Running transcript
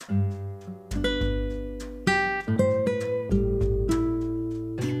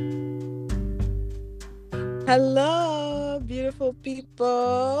Hello, beautiful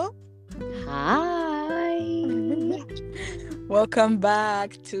people. Hi. Welcome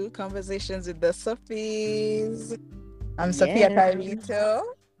back to Conversations with the Sophies. I'm Sophia Yes. Carito.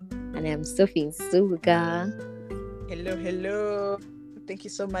 And I'm Sophie Suga. Hello. Thank you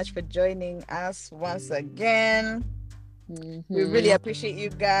so much for joining us once again. Mhm. We really appreciate you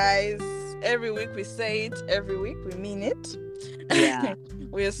guys. Every week we say it, every week we mean it. Yeah.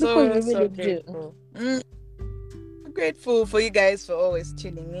 We're We so really do. grateful. Grateful for you guys for always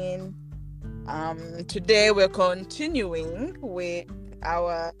tuning in. Today we're continuing with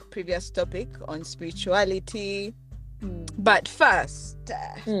our previous topic on spirituality. But first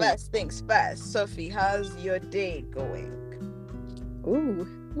things first. Sophie, how's your day going? Ooh,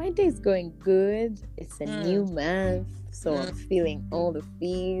 my day's going good. It's a new month, so I'm feeling all the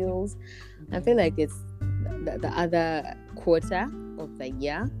feels. I feel like it's the other quarter of the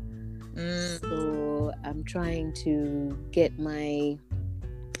year. So I'm trying to get my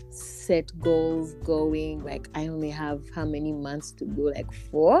set goals going. Like, I only have how many months to go? Like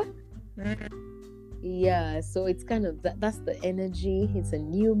 4. Yeah, so it's kind of that's the energy. It's a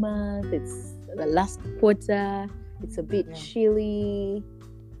new month. It's the last quarter. It's a bit chilly.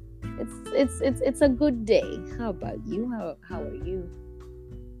 It's a good day. How about you? How are you?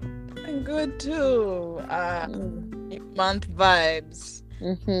 I'm good too. New month vibes.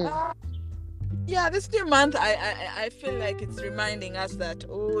 Yeah, this new month I feel like it's reminding us that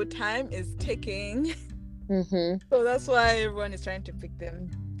time is ticking. So that's why everyone is trying to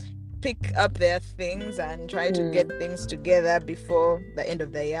pick up their things and try to get things together before the end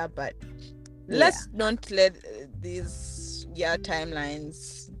of the year. But let's not let these year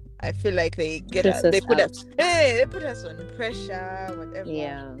timelines. I feel like they put us on pressure, whatever.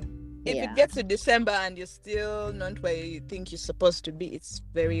 Yeah. If it gets to December and you're still not where you think you're supposed to be, it's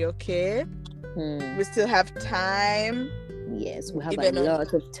very okay. We still have time. Yes, we have a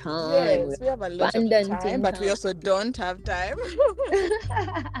lot of time. Yes, we have a lot of time, but we also don't have time.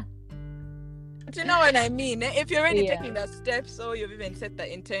 But you know what I mean? If you're already taking the steps, or you've even set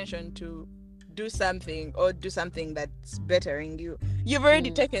the intention to do something or do something that's bettering you, you've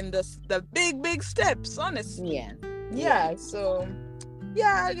already taken the big steps, honestly. Yeah. So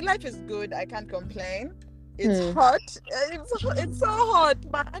life is good. I can't complain. It's hot. It's so hot,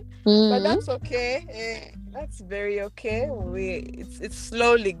 man. But that's okay. That's very okay. It's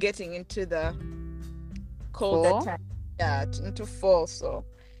slowly getting into the colder time. Yeah, into fall. So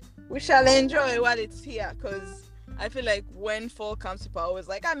we shall enjoy while it's here, because I feel like when fall comes, people are always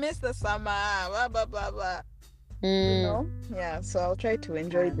like, I miss the summer, blah blah blah blah. You know? Yeah, so I'll try to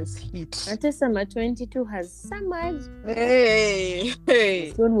enjoy this heat. Until summer 22 has summered. Hey.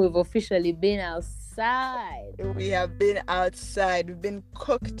 Soon we've officially been outside. We have been outside. We've been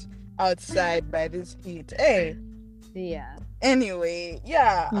cooked outside by this heat. Hey. Yeah. Anyway,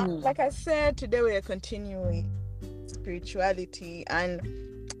 like I said, today we are continuing spirituality, and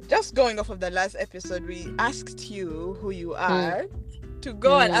just going off of the last episode, we asked you who you are, to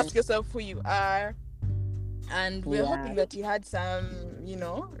go and ask yourself who you are. And we're hoping that you had some,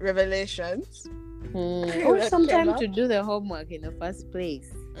 revelations. Or some time to do the homework in the first place.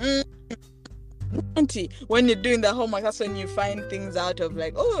 When you're doing the homework, that's when you find things out of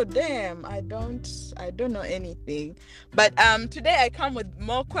like, oh damn, I don't know anything. But today I come with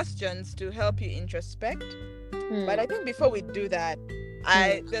more questions to help you introspect. But I think before we do that,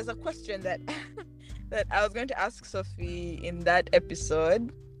 there's a question that that I was going to ask Sophie in that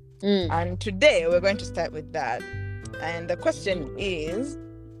episode. And today we're going to start with that. And the question is,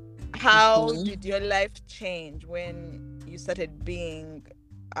 how did your life change when you started being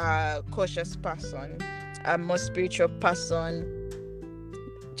a cautious person, a more spiritual person,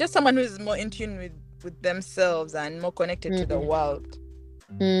 just someone who is more in tune with themselves and more connected to the world?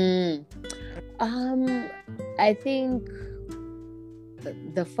 I think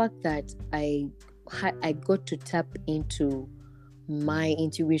the fact that I got to tap into my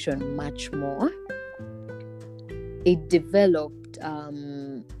intuition much more, it developed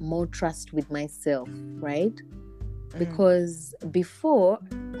more trust with myself, right? Because before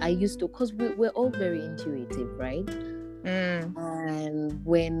I used to, because we're all very intuitive, right? And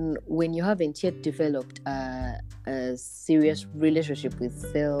when you haven't yet developed a serious relationship with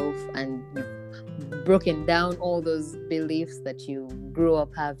self, and you've broken down all those beliefs that you grew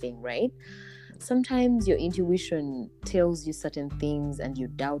up having, right? Sometimes your intuition tells you certain things and you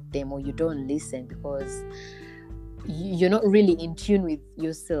doubt them, or you don't listen because you're not really in tune with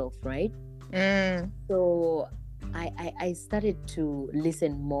yourself, right? So I started to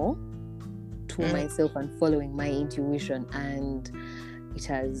listen more to myself and following my intuition, and it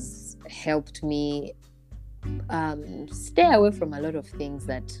has helped me stay away from a lot of things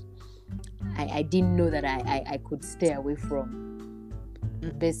that I didn't know that I could stay away from,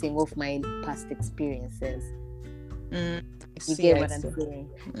 basing off my past experiences. You get what I'm saying?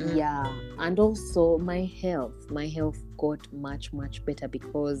 Yeah. And also my health got much, much better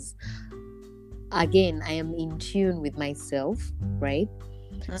because, again, I am in tune with myself, right?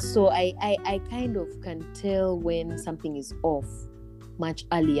 So I kind of can tell when something is off much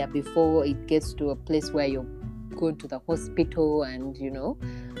earlier before it gets to a place where you're going to the hospital, and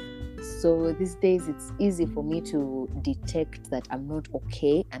so these days it's easy for me to detect that I'm not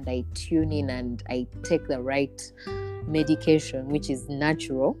okay, and I tune in and I take the right medication, which is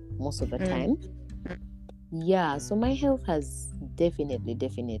natural most of the time. Yeah, so my health has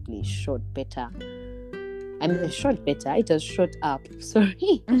definitely shot better. I mean, shot better. It has shot up.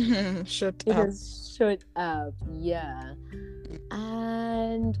 Sorry. Shot it up. has shot up. Yeah.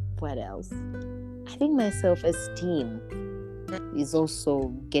 And what else? I think my self-esteem is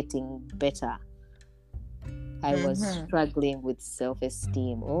also getting better. I was struggling with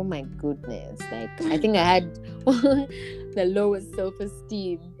self-esteem. Oh my goodness. Like, I think I had the lowest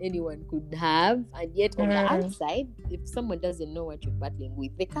self-esteem anyone could have. And yet on the outside, if someone doesn't know what you're battling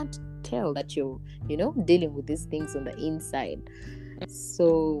with, they can't tell that you're, dealing with these things on the inside.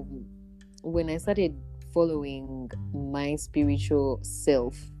 So when I started following my spiritual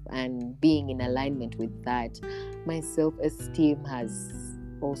self and being in alignment with that, my self-esteem has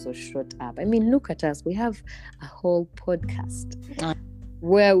also shot up. I mean, look at us. We have a whole podcast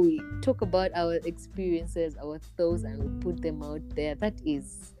where we talk about our experiences, our thoughts, and we put them out there. That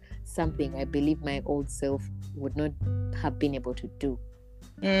is something I believe my old self would not have been able to do.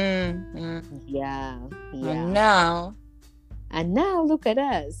 Yeah. And now look at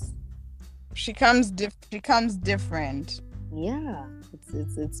us. She comes different. Yeah,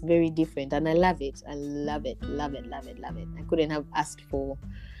 it's very different, and I love it. I love it. I couldn't have asked for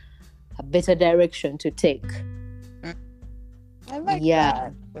a better direction to take. I like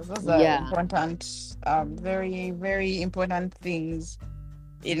that. Those are important, very, very important things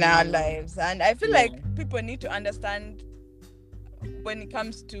in our lives. And I feel like people need to understand when it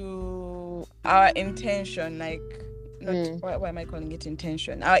comes to our intention, like, why am I calling it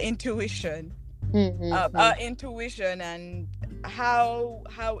intention? Our intuition. Our intuition and how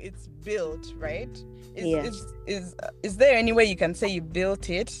it's built, right? Is there any way you can say you built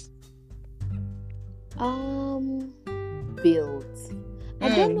it? Built. I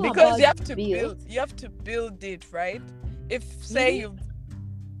don't know, because you have to build it, right? If say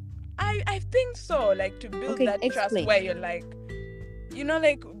I think so, like, to build that trust where you're like,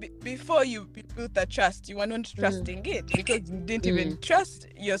 like before you built that trust, you were not trusting it because you didn't even trust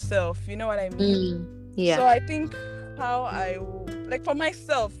yourself. You know what I mean? Yeah. So I think how I like for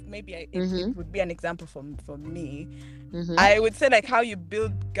myself, maybe it would be an example for me. I would say like how you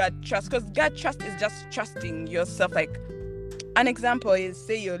build God trust, because God trust is just trusting yourself. Like, an example is,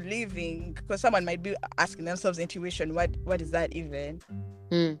 say you're leaving, because someone might be asking themselves, intuition, what is that even?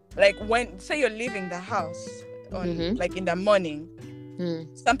 Like, when say you're leaving the house on like in the morning,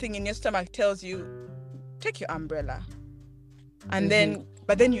 something in your stomach tells you, take your umbrella, and then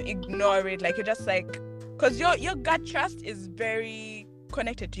you ignore it. Like, you're just like, because your gut trust is very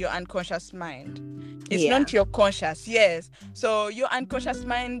connected to your unconscious mind. It's not your conscious. So your unconscious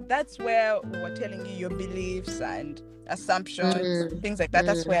mind, that's where we're telling you your beliefs and assumptions, things like that.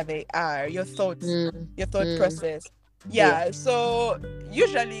 That's where they are, your thoughts, your thought process. So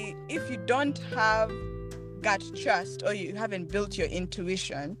usually if you don't have gut trust, or you haven't built your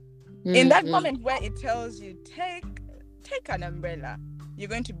intuition, in that moment where it tells you take an umbrella, you're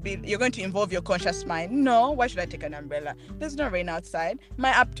going to involve your conscious mind. No, why should I take an umbrella? There's no rain outside. My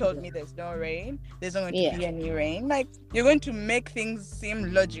app told me there's no rain. There's not going to be any rain. Like, you're going to make things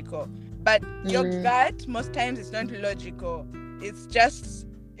seem logical, but your gut, most times, it's not logical. It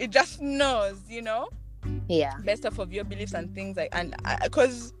just knows, based off of your beliefs and things like, and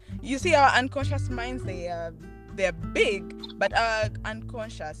because you see, our unconscious minds, they're big, but our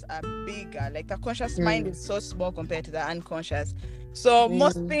unconscious are bigger. Like, the conscious mind is so small compared to the unconscious. So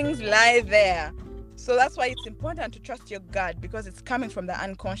most things lie there. So that's why it's important to trust your gut, because it's coming from the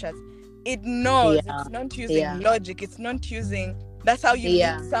unconscious. It knows. It's not using logic. It's not using. That's how you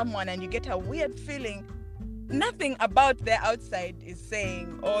meet someone and you get a weird feeling. Nothing about their outside is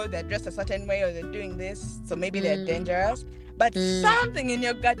saying, oh, they're dressed a certain way, or they're doing this, so maybe they're dangerous. But something in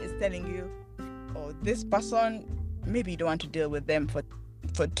your gut is telling you, oh, this person, maybe you don't want to deal with them for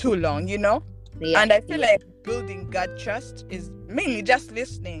too long, And I feel like building gut trust is mainly just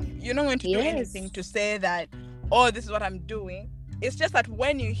listening. You're not going to do anything to say that, oh, this is what I'm doing. It's just that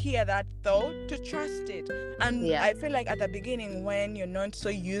when you hear that thought, to trust it. And I feel like at the beginning, when you're not so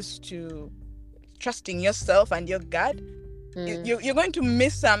used to trusting yourself and your gut, you're going to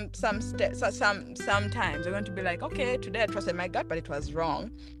miss some steps. Sometimes you're going to be like, okay, today I trusted my gut, but it was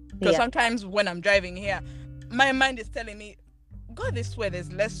wrong. Because sometimes when I'm driving here, my mind is telling me, go this way,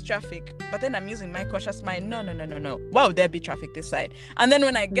 there's less traffic. But then I'm using my cautious mind. No. Why would there be traffic this side? And then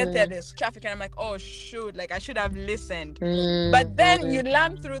when I get there, there's traffic, and I'm like, oh shoot, like I should have listened. But then you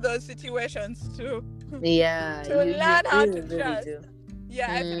learn through those situations too. Yeah. To learn how to trust.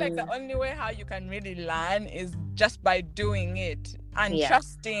 Yeah, I feel like the only way how you can really learn is just by doing it and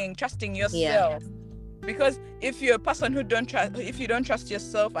trusting yourself. Because if you're a person who if you don't trust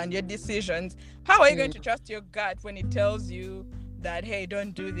yourself and your decisions, how are you going to trust your gut when it tells you that, hey,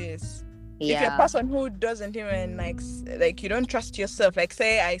 don't do this? If you're a person who doesn't even like you don't trust yourself, like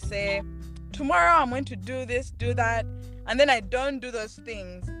I say tomorrow I'm going to do this, do that, and then I don't do those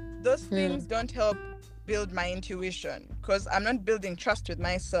things don't help build my intuition, because I'm not building trust with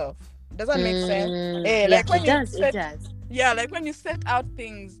myself. Does that make sense? Like when it does. Yeah, like when you set out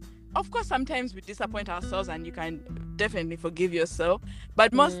things, of course sometimes we disappoint ourselves and you can definitely forgive yourself,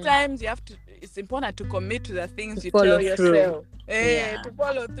 but most times it's important to commit to the things you tell yourself to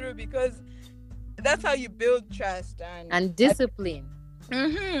follow through, because that's how you build trust and discipline.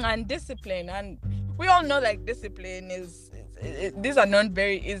 And discipline, and we all know like discipline these are not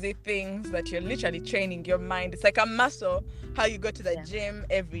very easy things that you're literally training your mind. It's like a muscle, how you go to the gym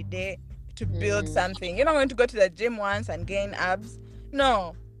every day to build something. You're not going to go to the gym once and gain abs.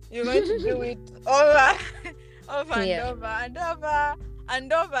 No, you're going to do it over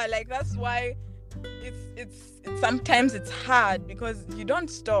and over. Like that's why it's sometimes it's hard, because you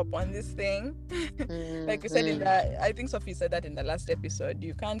don't stop on this thing. Like you said I think Sophie said that in the last episode.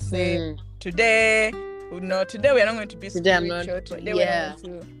 You can't say today we are not going to be spiritual. Today we're not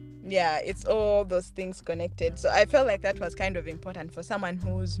going to. Yeah, it's all those things connected. So I felt like that was kind of important for someone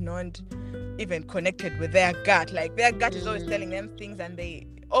who's not even connected with their gut. Like their gut is always telling them things, and they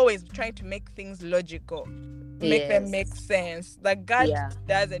always trying to make things logical, make them make sense. The gut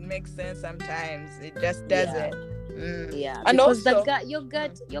doesn't make sense sometimes. It just doesn't. And because also your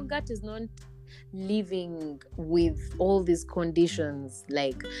gut is not living with all these conditions.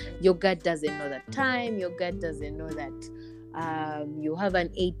 Like your gut doesn't know that time, your gut doesn't know that you have an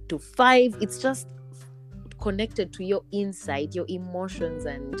 8 to 5. It's just connected to your insight, your emotions,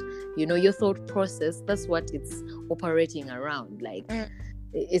 and your thought process. That's what it's operating around. Like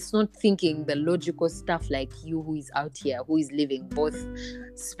it's not thinking the logical stuff like you, who is out here, who is living both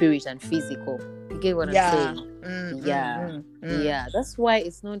spirit and physical. You get what I'm saying? Yeah. That's why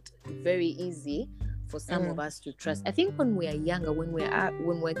it's not very easy for some of us to trust. I think when we are younger, when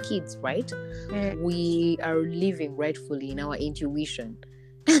we're kids, right, we are living rightfully in our intuition.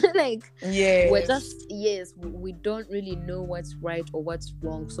 Like we're just we don't really know what's right or what's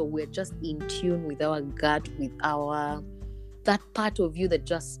wrong, so we're just in tune with our gut, with our that part of you that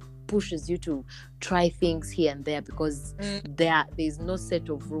just pushes you to try things here and there, because there's no set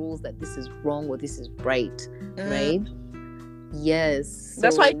of rules that this is wrong or this is right. Right? Yes.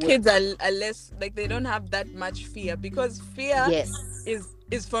 That's why kids are less, like, they don't have that much fear, because fear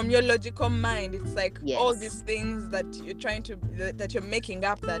is from your logical mind. It's like all these things that you're trying to that you're making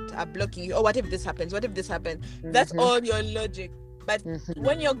up that are blocking you. Oh, what if this happens? What if this happens? That's all your logic. But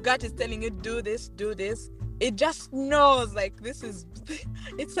when your gut is telling you do this, it just knows, like, this is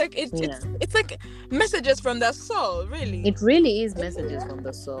it's like it's like messages from the soul, really. It really is messages from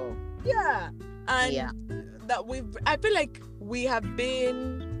the soul. And that I feel like we have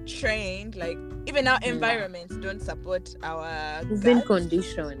been trained, like, even our environments don't support our we've been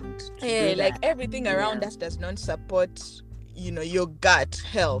conditioned like everything around us does not support your gut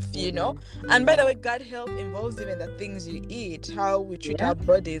health, and by the way, gut health involves even the things you eat, how we treat our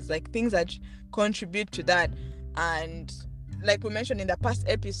bodies, like things that contribute to that. And like we mentioned in the past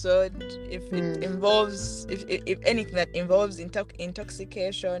episode, if it involves if anything that involves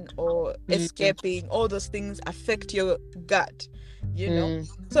intoxication or escaping, all those things affect your gut,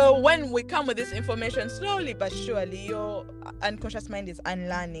 So when we come with this information, slowly but surely your unconscious mind is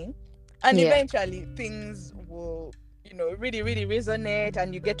unlearning, and eventually things will really, really resonate,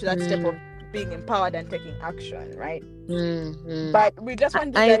 and you get to that step of being empowered and taking action, right? But we just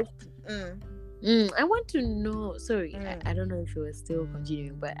want to I want to know, sorry, I don't know if you were still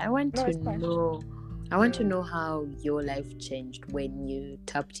continuing, but I want to know how your life changed when you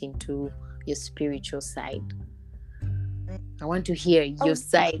tapped into your spiritual side. I want to hear your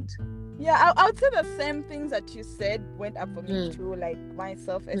side. Yeah, I would say the same things that you said went up for me too, like my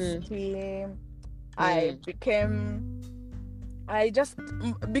self-esteem. I became I just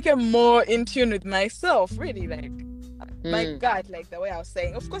became more in tune with myself, really, like my gut, like the way I was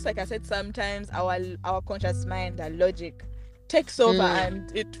saying. Of course, like I said, sometimes our conscious mind and logic takes over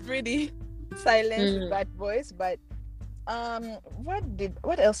and it really silences that voice. But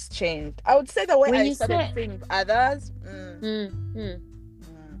what else changed? I would say the way When I you started say seeing others.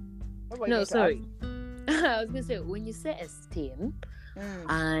 What were you no, going to sorry. ask? I was gonna say, when you say esteem,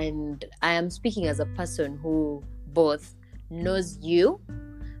 and I am speaking as a person who both knows you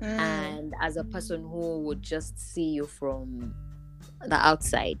and as a person who would just see you from the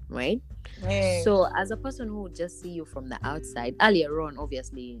outside, right? So as a person who would just see you from the outside, earlier on,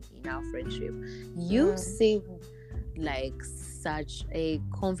 obviously in our friendship, you seem like such a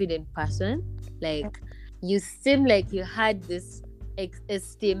confident person. Like you seem like you had this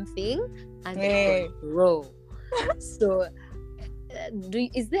esteem thing and it could grow. So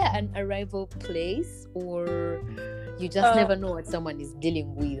is there an arrival place, or you just never know what someone is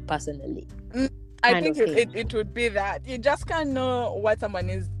dealing with personally? I think it would be that you just can't know what someone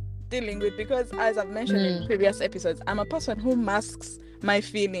is dealing with, because as I've mentioned in previous episodes, I'm a person who masks my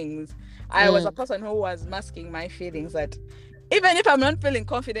feelings. I was a person who was masking my feelings, that even if I'm not feeling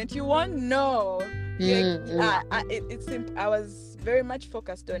confident, you won't know. I was very much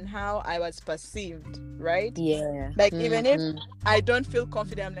focused on how I was perceived, right? Yeah. Like even if I don't feel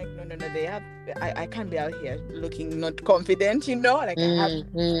confident, I'm like, no, I can't be out here looking not confident, like I have.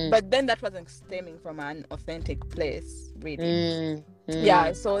 But then that wasn't stemming from an authentic place, really.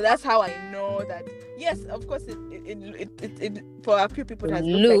 Yeah, so that's how I know that. Yes, of course, it for a few people it has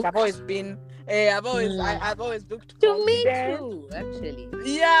looked like I've always been. I've always looked confident. To me too, actually.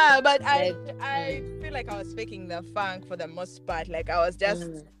 Yeah, but I feel like I was faking the funk for the most part. Like I was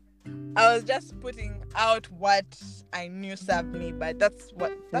just putting out what I knew served me, but that's not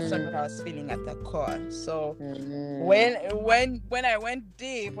what I was feeling at the core. So when I went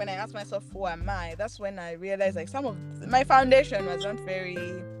deep, when I asked myself who am I, that's when I realized like some of my foundation was not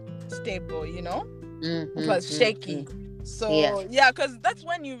very stable, it was shaky. So because that's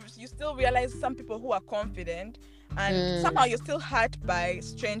when you still realize some people who are confident and somehow you're still hurt by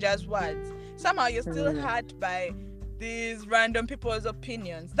strangers' words. Somehow you're still hurt by these random people's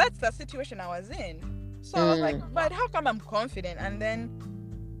opinions. That's the situation I was in. So I was like, but how come I'm confident and then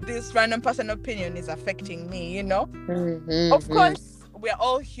this random person opinion is affecting me, Of course, we're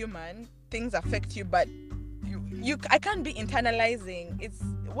all human. Things affect you, but I can't be internalizing. It's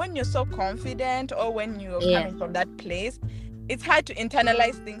when you're so confident or when you're coming from that place, it's hard to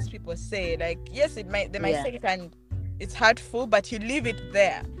internalize things people say. Like, yes, they might say it and it's hurtful, but you leave it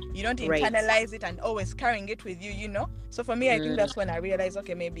there. You don't internalize it and always carrying it with you, So for me, I think that's when I realized,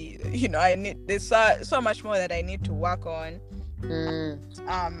 okay, maybe, there's so much more that I need to work on.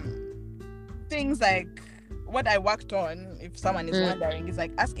 Things like what I worked on, if someone is wondering, is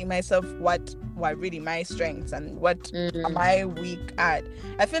like asking myself what were really my strengths and what am I weak at.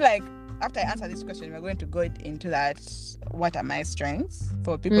 I feel like after I answer this question, we're going to go into that. What are my strengths,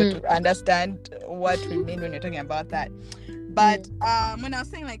 for people to understand what we mean when you're talking about that. But when I was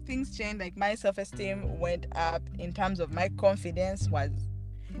saying like things changed, like my self-esteem went up in terms of my confidence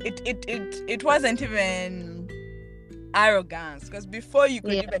it wasn't even arrogance, because before you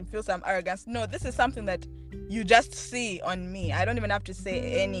could even feel some arrogance. No, this is something that you just see on me. I don't even have to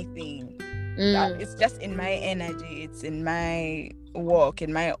say anything. It's just in my energy, it's in my walk,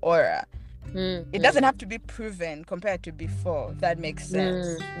 in my aura. It doesn't have to be proven compared to before, if that makes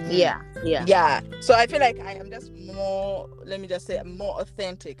sense. Yeah. So I feel like I am just more, let me just say, more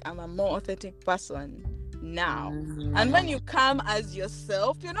authentic. I'm a more authentic person now. And when you come as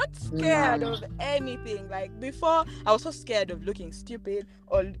yourself, you're not scared of anything. Like before, I was so scared of looking stupid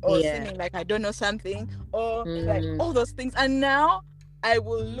or seeming like I don't know something or like all those things. And now I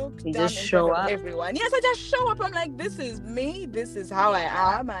will look down in front of everyone. Yes, I just show up. I'm like, this is me. This is how I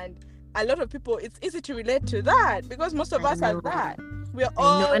am. And a lot of people, it's easy to relate to that because most of us are that. We're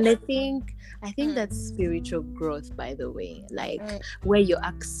all. And I think that's spiritual growth, by the way. Like where you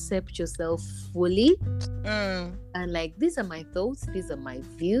accept yourself fully, and like these are my thoughts, these are my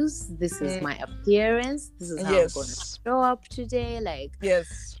views, this is my appearance, this is how I'm gonna show up today. Like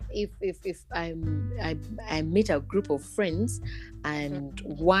if I meet a group of friends and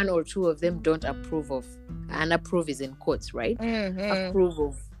one or two of them don't approve of, and approve is in quotes, right? Approve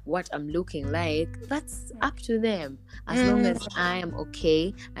of what I'm looking like, that's up to them. As long as I am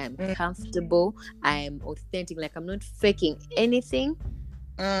okay, I'm comfortable, I'm authentic, like I'm not faking anything,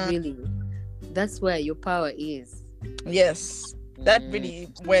 really, that's where your power is. Yes, that's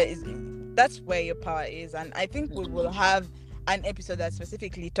where your power is. And I think we will have an episode that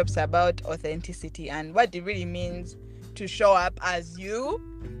specifically talks about authenticity and what it really means to show up as you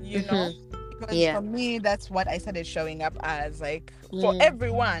know, because for me, that's what I started showing up as, like, for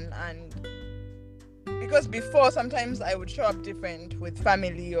everyone. And because before, sometimes I would show up different with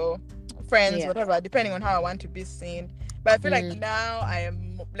family or friends, whatever, depending on how I want to be seen. But I feel like now I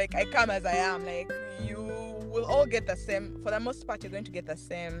am, like, I come as I am. Like, you will all get the same, for the most part, you're going to get the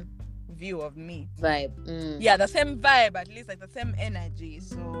same view of me. Vibe. Yeah, the same vibe, at least, like the same energy.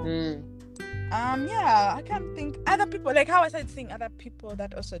 So I can't think other people, like how I started seeing other people,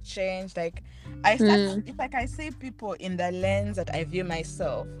 that also changed. Like I start, it's like I see people in the lens that I view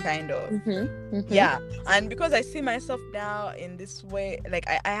myself, kind of. Yeah, and because I see myself now in this way, like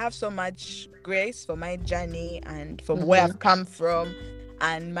I have so much grace for my journey and from where I've come from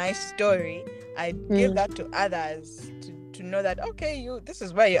and my story. I give that to others to know that, okay, this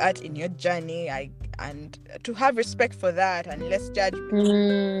is where you're at in your journey, and to have respect for that and less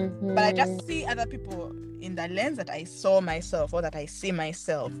judgment. But I just see other people in the lens that I saw myself, or that I see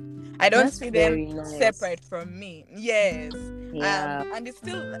myself. I don't see them separate from me. Yes. And it's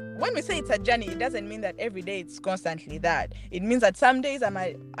still, when we say it's a journey, it doesn't mean that every day it's constantly that. It means that some days I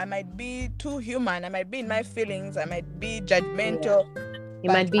might be too human, I might be in my feelings, I might be judgmental.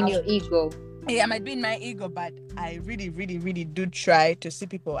 You might be in your ego. Yeah, I might be in my ego, but I really, really, really do try to see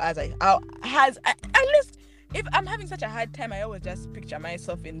people as at least if I'm having such a hard time, I always just picture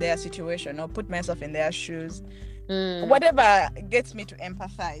myself in their situation or put myself in their shoes. Whatever gets me to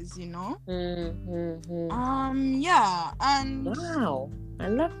empathize, you know. Yeah, and wow, I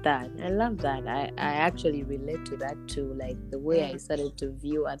love that. I actually relate to that too. Like the way I started to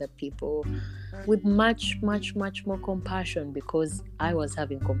view other people with much, much, much more compassion, because I was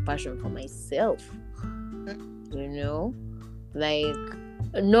having compassion for myself. You know, like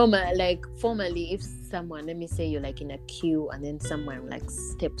normal, like formally, if someone, let me say you're like in a queue and then someone like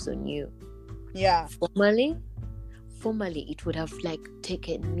steps on you. Yeah. Formally, it would have like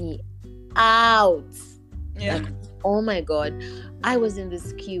taken me out. Yeah. Like, oh my God, I was in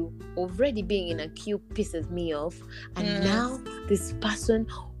this queue. Already being in a queue pisses me off, and now this person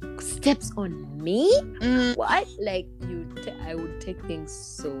steps on me. What? Like I would take things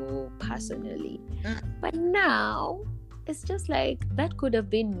so personally. But now it's just like that could have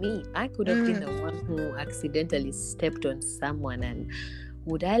been me. I could have been the one who accidentally stepped on someone, and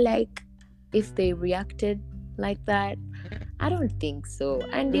would I like if they reacted like that? I don't think so.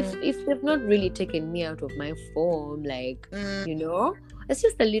 And if they've not really taken me out of my form, like you know, it's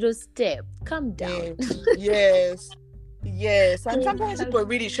just a little step. Calm down. Yes. And sometimes people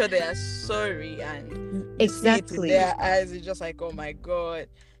really show they are sorry, and exactly their eyes is just like, oh my God.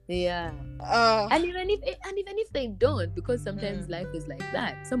 Yeah. And even if they don't, because sometimes life is like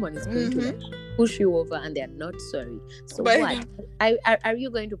that. Someone is going to like push you over and they're not sorry. So what? Are you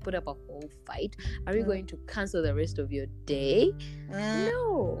going to put up a whole fight? Are you going to cancel the rest of your day?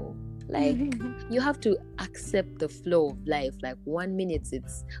 No. Like you have to accept the flow of life. Like 1 minute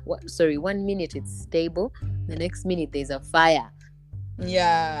it's stable, the next minute there's a fire.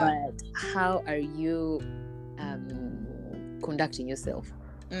 Yeah. But how are you conducting yourself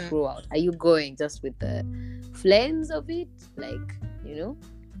throughout? Are you going just with the flames of it, like, you know,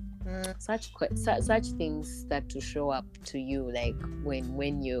 such things that to show up to you, like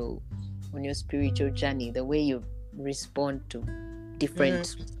when your spiritual journey, the way you respond to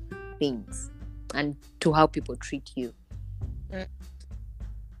different things and to how people treat you.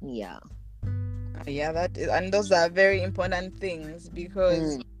 Yeah, that is, and those are very important things,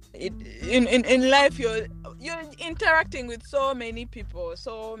 because in life you're interacting with so many people,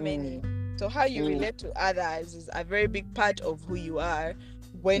 so how you relate to others is a very big part of who you are.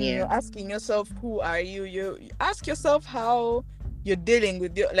 When you're asking yourself who are you ask yourself how you're dealing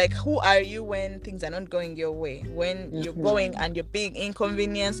with like who are you when things are not going your way, when you're going and you're being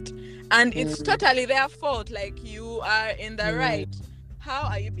inconvenienced and it's totally their fault, like you are in the right. How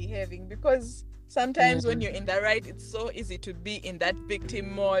are you behaving? Because sometimes when you're in the right, it's so easy to be in that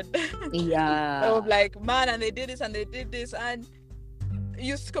victim mode. Of like, man, and they did this and they did this, and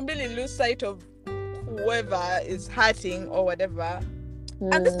you completely lose sight of whoever is hurting or whatever.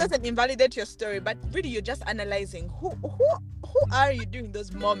 And this doesn't invalidate your story, but really you're just analyzing who are you during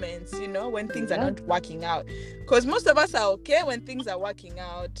those moments, you know, when things are not working out. Because most of us are okay when things are working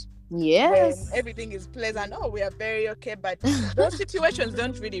out. Yes. When everything is pleasant, we are very okay, but those situations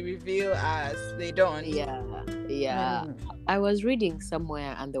don't really reveal us. They don't. Yeah. I was reading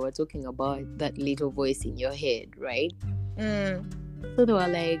somewhere and they were talking about that little voice in your head, right? So they were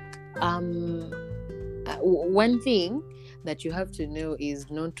like, one thing that you have to know is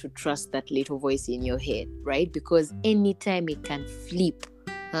not to trust that little voice in your head, right? Because anytime it can flip,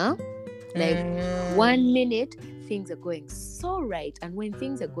 like 1 minute things are going so right. And when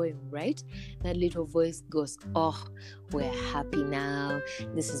things are going right, that little voice goes, oh, we're happy now.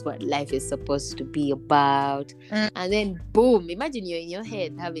 This is what life is supposed to be about. And then boom, imagine you're in your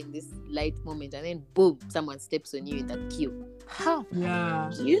head having this light moment, and then boom, someone steps on you in the queue. How? Yeah.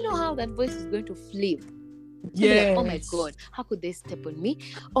 Do you know how that voice is going to flip? Yeah. Like, oh my God, how could they step on me?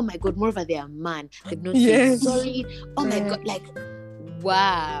 Oh my God, moreover, they are man. They've not said sorry. Oh my God, like,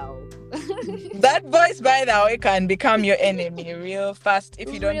 wow. That voice, by the way, can become your enemy real fast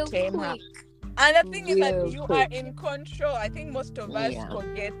if you don't tame her. And the thing is that you are in control. I think most of us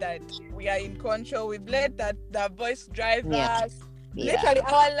forget that we are in control. We've let that voice drive us. Literally,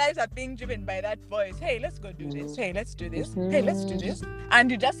 our lives are being driven by that voice. Hey, let's go do this. Hey, let's do this. Hey, let's do this.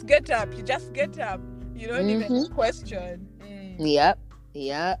 And you just get up. You don't even question.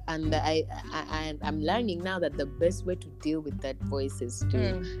 Yeah, and I'm learning now that the best way to deal with that voice is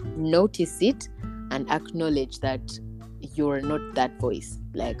to notice it and acknowledge that you're not that voice.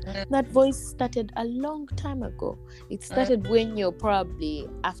 Like, that voice started a long time ago. It started when you're probably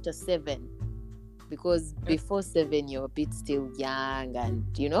after 7, because before 7 you're a bit still young, and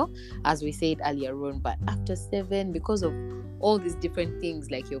as we said earlier on, but after 7, because of all these different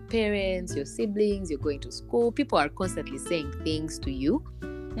things, like your parents, your siblings, you're going to school, people are constantly saying things to you,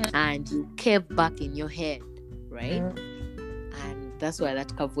 and you cave back in your head, right? And that's why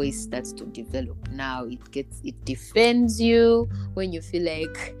that voice starts to develop. Now it defends you when you feel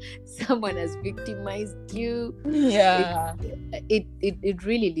like someone has victimized you. It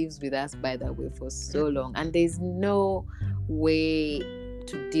really lives with us, by the way, for so long, and there's no way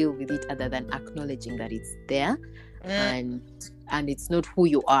to deal with it other than acknowledging that it's there. And it's not who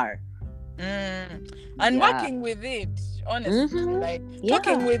you are, and working with it, honestly, like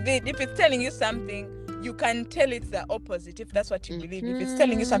talking with it. If it's telling you something, you can tell it's the opposite if that's what you believe. If it's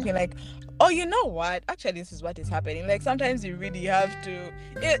telling you something like, oh, you know what, actually this is what is happening, like sometimes you really have to,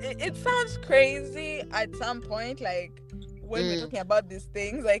 it sounds crazy at some point, like when we're talking about these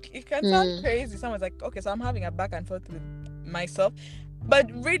things, like it can sound crazy. Someone's like, okay, so I'm having a back and forth with myself.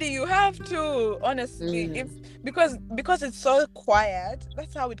 But really, you have to, honestly, because it's so quiet,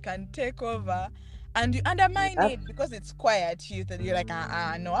 that's how it can take over, and you undermine it because it's quiet. You're like,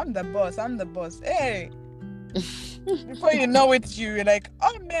 no, I'm the boss. Hey, before you know it, you're like,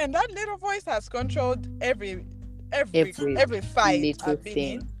 oh man, that little voice has controlled every fight I've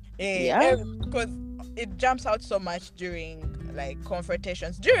been in. Because it jumps out so much during like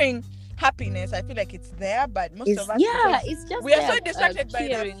confrontations, during happiness. I feel like it's there, but most of us, it's just we are so distracted by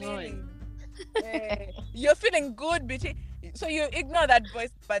the feeling. You're feeling good, so you ignore that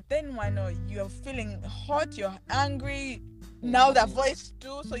voice, but then you're feeling hot, you're angry. Now the voice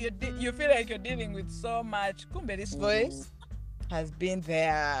too, so you feel like you're dealing with so much. Kumbe, this voice has been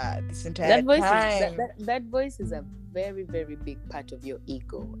there this entire time. That voice is a very, very big part of your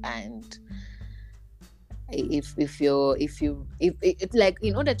ego, and if like,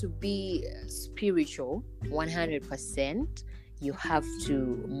 in order to be spiritual 100%, you have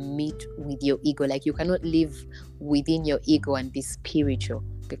to meet with your ego. Like, you cannot live within your ego and be spiritual,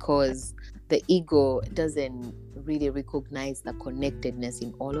 because the ego doesn't really recognize the connectedness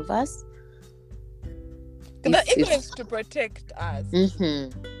in all of us. The ego is to protect us.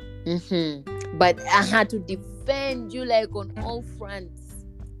 But I had to defend you, like, on all fronts.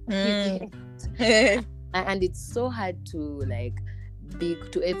 And it's so hard to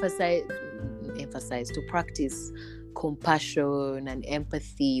to practice compassion and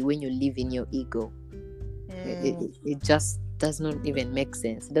empathy when you live in your ego. It just does not even make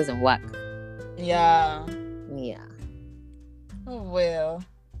sense. It doesn't work. Oh well.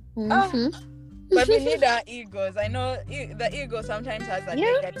 But we need our egos. I know the ego sometimes has a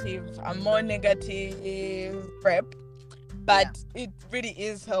more negative prep, but it really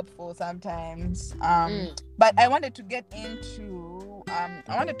is helpful sometimes. But I wanted to get into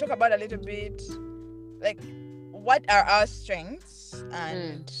I want to talk about a little bit, like, what are our strengths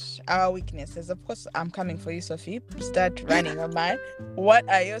and our weaknesses. Of course, I'm coming for you, Sophie. Start running on mine. What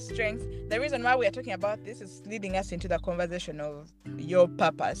are your strengths? The reason why we are talking about this is leading us into the conversation of your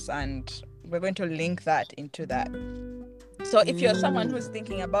purpose, and we're going to link that into that. So if you're someone who's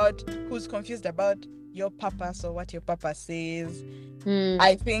confused about your purpose or what your purpose is,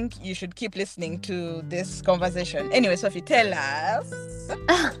 I think you should keep listening to this conversation. Anyway, Sophie, tell us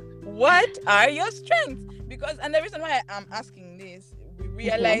what are your strengths? And the reason why I'm asking this, we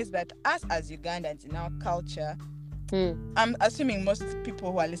realize that us as Ugandans, in our culture, I'm assuming most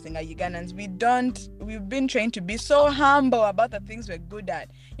people who are listening are Ugandans. We've been trained to be so humble about the things we're good at.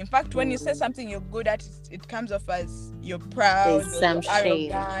 In fact, when you say something you're good at, it comes off as you're proud, or you're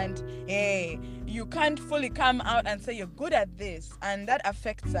arrogant. Hey, you can't fully come out and say you're good at this, and that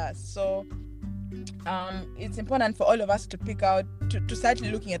affects us. So it's important for all of us to pick out, to start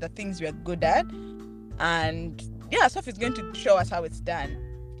looking at the things we're good at. And yeah, Sophie's going to show us how it's done.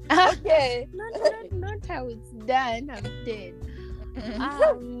 Okay. Not how it's done. I'm dead.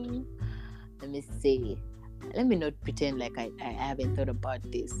 Let me see. Let me not pretend like I haven't thought about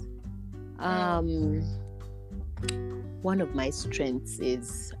this. One of my strengths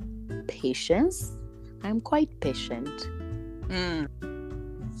is patience. I'm quite patient.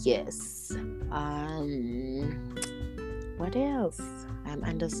 Yes. What else? I'm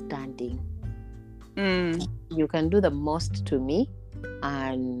understanding. You can do the most to me,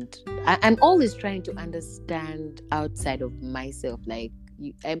 and I'm always trying to understand outside of myself. Like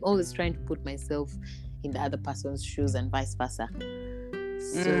I'm always trying to put myself in the other person's shoes and vice versa.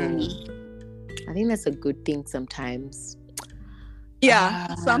 So I think that's a good thing sometimes.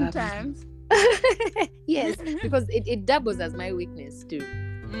 Yeah, sometimes. Yes, because it doubles as my weakness too.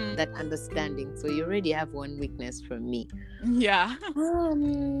 That understanding. So you already have one weakness from me. Yeah.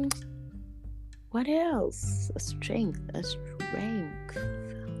 What else? A strength.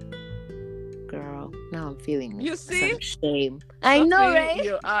 Girl, now I'm feeling some shame. I know, right?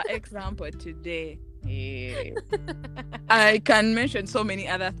 You are example today. Yeah. I can mention so many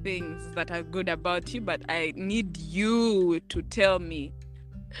other things that are good about you, but I need you to tell me.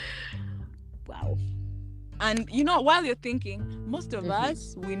 Wow. And while you're thinking, most of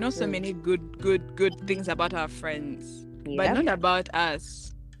us, we know so many good things about our friends, but not about us.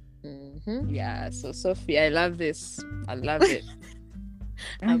 Yeah, so Sophie, I love this. I love it.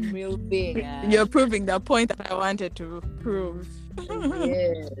 I'm real big. You're proving the point that I wanted to prove.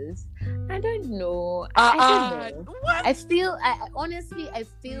 Yes. I don't know. I don't know. What? I honestly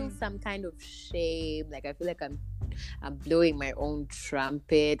feel some kind of shame. Like I feel like I'm blowing my own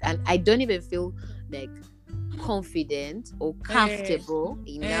trumpet, and I don't even feel like confident or comfortable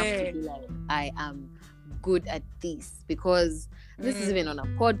enough to be like I am good at this, because this is even on a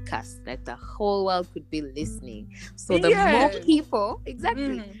podcast, like the whole world could be listening. So the more people,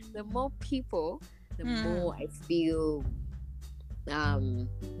 the more people, the more I feel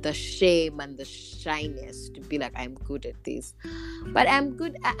the shame and the shyness to be like I'm good at this. But I'm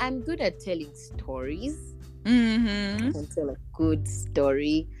good at telling stories. I can tell a good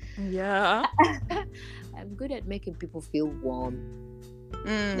story. Yeah. I'm good at making people feel warm.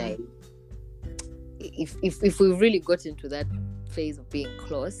 Like if we really got into that phase of being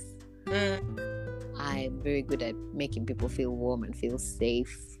close, I'm very good at making people feel warm and feel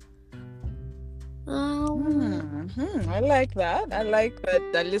safe. I like that. I like that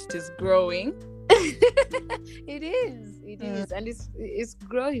the list is growing. It is, and it's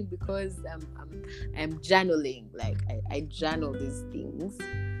growing because I'm journaling. Like I journal these things,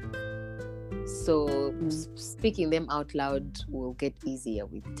 so speaking them out loud will get easier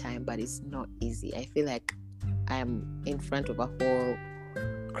with time, but it's not easy. I feel like I'm in front of a whole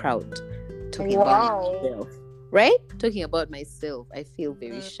crowd talking about myself, right? Talking about myself. I feel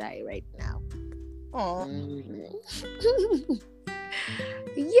very shy right now.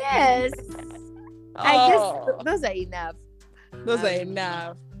 Yes. I guess those are enough.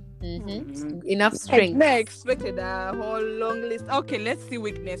 Enough strength. I expected a whole long list. Okay, let's see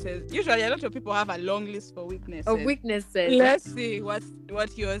weaknesses. Usually a lot of people have a long list for weaknesses. Let's see what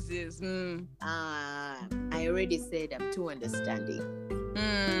yours is. I already said I'm too understanding.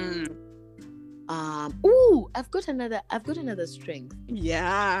 I've got another strength.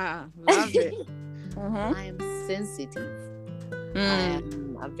 Yeah, love it. I am sensitive. I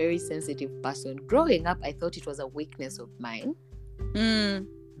am a very sensitive person. Growing up, I thought it was a weakness of mine.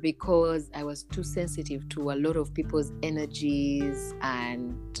 Because I was too sensitive to a lot of people's energies,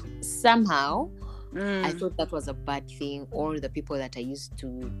 and somehow I thought that was a bad thing, or the people that I used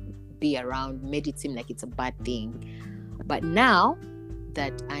to be around made it seem like it's a bad thing. But now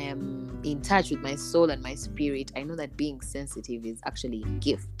that I am in touch with my soul and my spirit, I know that being sensitive is actually a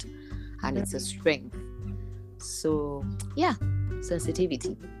gift and it's a strength. So yeah,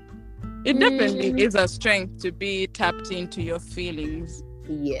 sensitivity. It definitely is a strength to be tapped into your feelings.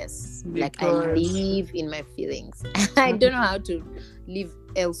 Yes, like I live in my feelings. I don't know how to live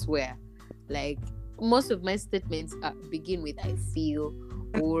elsewhere. Like most of my statements begin with I feel,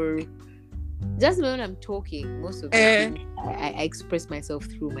 or just when I'm talking, most of the time I express myself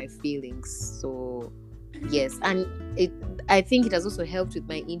through my feelings. So yes, and I think it has also helped with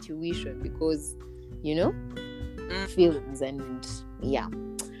my intuition, because feelings. And yeah,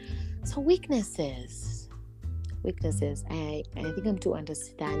 so weaknesses, I think I'm too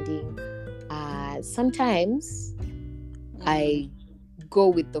understanding. Sometimes I go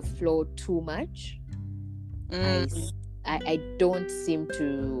with the flow too much. I don't seem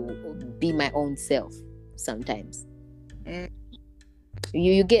to be my own self sometimes.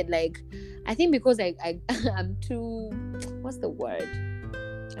 You get like, I think because I'm too, what's the word?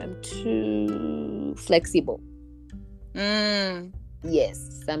 I'm too flexible.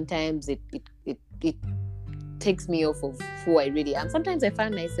 Yes, sometimes it takes me off of who I really am. Sometimes I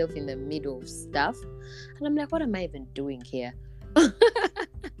find myself in the middle of stuff and I'm like, what am I even doing here?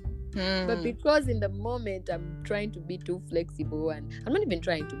 But because in the moment I'm trying to be too flexible, and I'm not even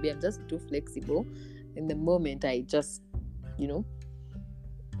trying to be, I'm just too flexible. In the moment I just,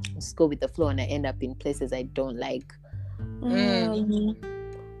 just go with the flow, and I end up in places I don't like.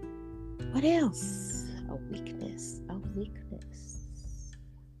 What else? A weakness.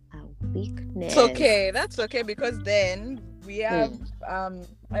 It's okay. That's okay, because then we have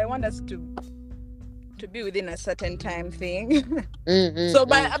I want us to be within a certain time thing. So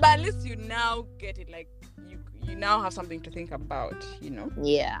but at least you now get it, like you now have something to think about,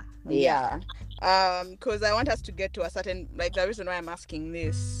 Yeah. Because I want us to get to a certain, like, the reason why I'm asking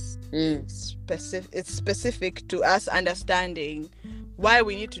this it's specific to us understanding why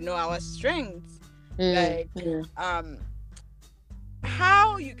we need to know our strengths.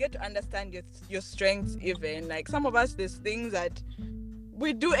 How you get to understand your strengths. Even like some of us, there's things that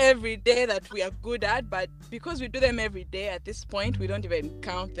we do every day that we are good at, but because we do them every day, at this point we don't even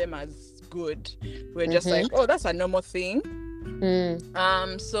count them as good. We're just like, oh, that's a normal thing.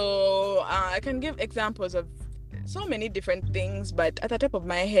 So I can give examples of so many different things, but at the top of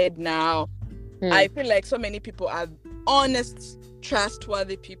my head now, I feel like so many people are honest,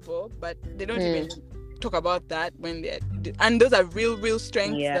 trustworthy people, but they don't even talk about that when they're, and those are real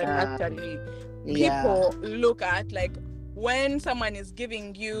strengths that actually people look at. Like when someone is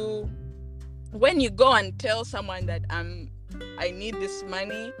giving you, when you go and tell someone that I need this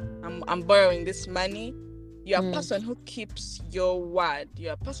money, I'm borrowing this money, you're a person who keeps your word.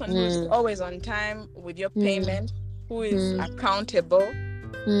 You're a person who's always on time with your payment, who is accountable,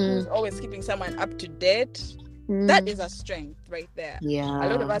 who's always keeping someone up to date. That is a strength right there. A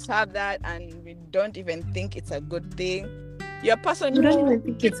lot of us have that, and we don't even think it's a good thing. You're a person who don't even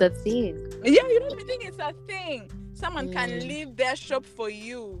think it's a thing. Yeah, you don't even think it's a thing. Someone can leave their shop for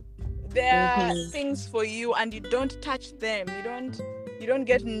you, their things for you, and you don't touch them. You don't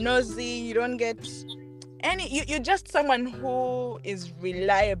get nosy. You don't get any. You're just someone who is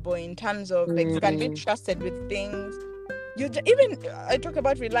reliable in terms of like you can be trusted with things. I talk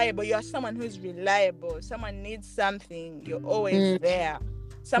about reliable. You are someone who is reliable. Someone needs something, you're always there.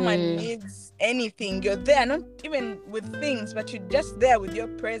 Someone needs anything, you're there. Not even with things, but you're just there with your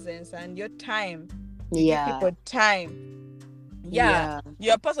presence and your time. You give people time.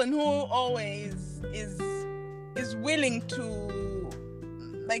 You're a person who always is willing to,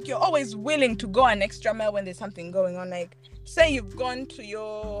 like, you're always willing to go an extra mile when there's something going on. Like, say you've gone to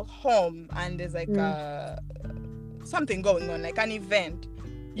your home and there's like something going on, like an event.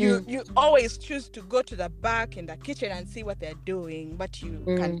 You always choose to go to the back in the kitchen and see what they're doing, but you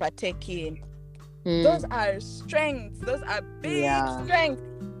can partake in. Those are strengths. Those are big strengths.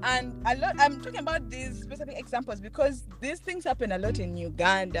 And a lot, I'm talking about these specific examples because these things happen a lot in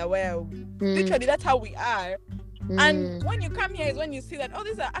Uganda, where literally that's how we are. And when you come here is when you see that, oh,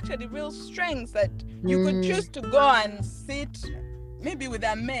 these are actually real strengths, that you could choose to go and sit maybe with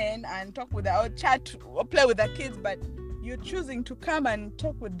a man and talk with or chat or play with the kids, but you're choosing to come and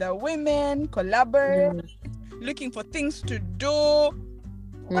talk with the women, collaborate, looking for things to do.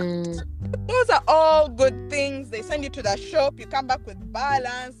 Those are all good things. They send you to the shop, you come back with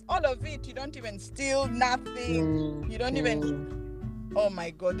balance, all of it. You don't even steal nothing. You don't even, oh my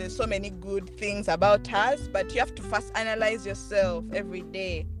God, there's so many good things about us, but you have to first analyze yourself every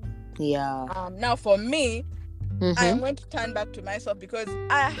day. Now for me, I'm going to turn back to myself because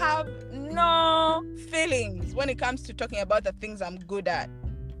I have no feelings when it comes to talking about the things I'm good at.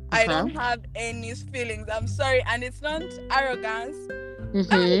 I don't have any feelings. I'm sorry. And it's not arrogance.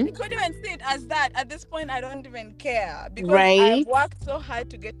 You could even see it as that. At this point, I don't even care because I've worked so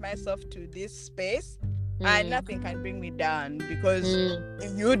hard to get myself to this space and nothing can bring me down because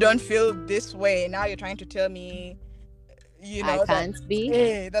you don't feel this way. Now you're trying to tell me, I can't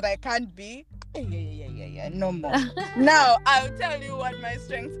be. That I can't be. Yeah. No more. Now I'll tell you what my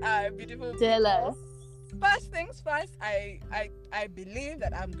strengths are, beautiful. Tell us. First things first, I believe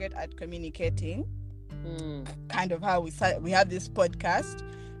that I'm great at communicating. Kind of how we have this podcast.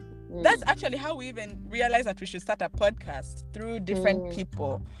 That's actually how we even realized that we should start a podcast, through different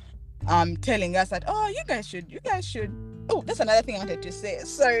people telling us that, oh, you guys should. Oh, that's another thing I wanted to say.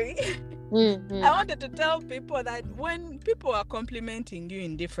 Sorry. I wanted to tell people that when people are complimenting you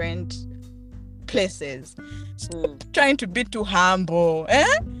in different places, stop trying to be too humble.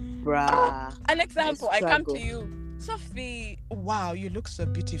 Bruh. An example, I come to you, Sophie, wow, you look so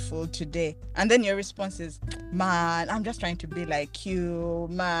beautiful today. And then your response is, man, I'm just trying to be like you,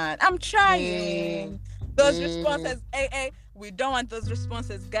 man. I'm trying. Those responses, we don't want those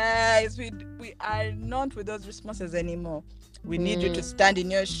responses, guys. We are not with those responses anymore. We need you to stand in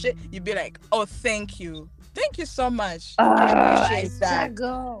your shit. You'd be like, oh, thank you. Thank you so much. I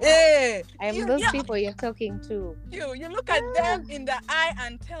struggle. Yeah. I'm those people you're talking to. You look at them in the eye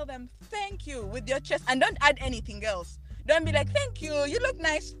and tell them thank you with your chest, and don't add anything else. Don't be like, thank you. You look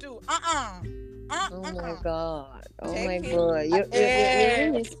nice too. Oh my god. Oh my god.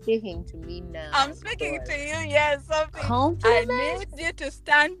 You're really speaking to me now. I'm speaking to you, yes. Compliment. I need you to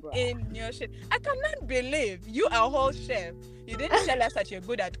stand in your shit. I cannot believe you are a whole chef. You didn't tell us that you're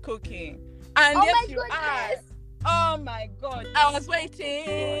good at cooking. And oh yes, my you goodness. are. Oh my god. I was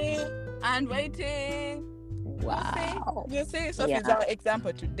waiting and waiting. Wow. You see, Sophie's our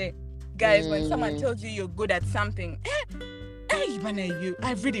example today. Guys, when someone tells you you're good at something, hey,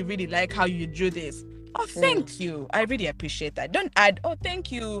 I really, really like how you do this. Oh, thank you. I really appreciate that. Don't add, oh,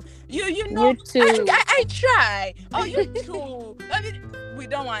 thank you. You know, you too. I try. Oh, you too. We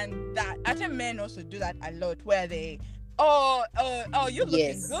don't want that. I think men also do that a lot, where they, oh, you're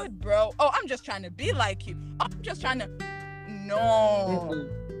looking good, bro. Oh, I'm just trying to be like you. Oh, I'm just trying to. No.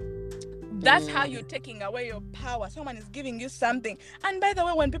 That's how you're taking away your power. Someone is giving you something. And by the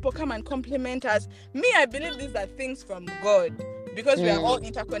way, when people come and compliment us, I believe these are things from God, because we are all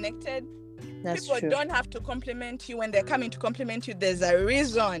interconnected. That's people true. Don't have to compliment you. When they're coming to compliment you, there's a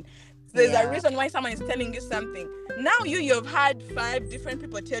reason. There's a reason why someone is telling you something. Now you've had 5 different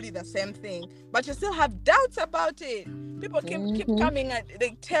people tell you the same thing, but you still have doubts about it. People keep coming and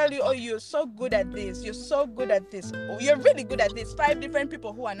they tell you, oh, you're so good at this, you're so good at this, oh, you're really good at this. 5 different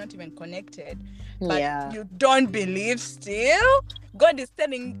people who are not even connected, but you don't believe still. God is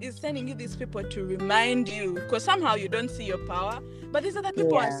sending you these people to remind you, because somehow you don't see your power, but these other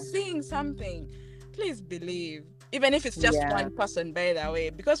people are seeing something. Please believe. Even if it's just one person, by the way,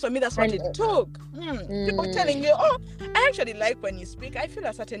 because for me, that's what it took. People telling you, oh, I actually like when you speak. I feel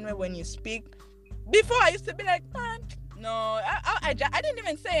a certain way when you speak. Before, I used to be like, man, no, I didn't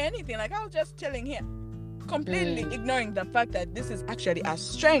even say anything. Like, I was just chilling here, completely ignoring the fact that this is actually a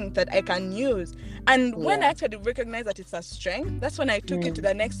strength that I can use. And when I actually recognized that it's a strength, that's when I took it to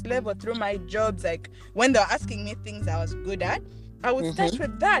the next level through my jobs. Like, when they were asking me things I was good at, I would start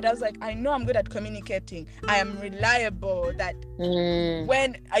with that. I was like, I know I'm good at communicating. I am reliable. That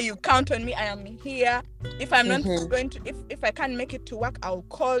when you count on me, I am here. If I'm not going to, if I can't make it to work, I'll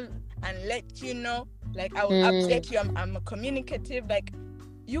call and let you know. Like, I will update you. I'm communicative. Like,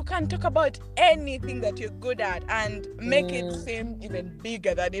 you can talk about anything that you're good at and make it seem even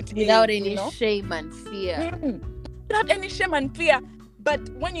bigger than it without is. Any shame and fear. Without any shame and fear. But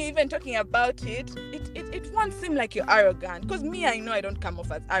when you're even talking about it won't seem like you're arrogant. Because I know I don't come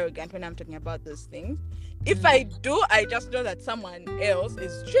off as arrogant when I'm talking about those things. If I do, I just know that someone else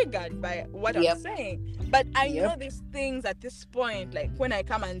is triggered by what I'm saying. But I know these things at this point. Like, when I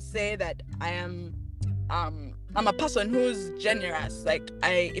come and say that I'm a person who's generous. Like,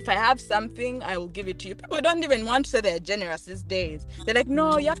 if I have something, I will give it to you. People don't even want to say they're generous these days. They're like,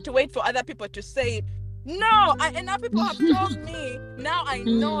 no, you have to wait for other people to say it. No, enough people have told me. Now I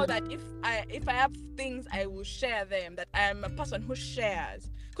know that if I have things, I will share them. That I am a person who shares.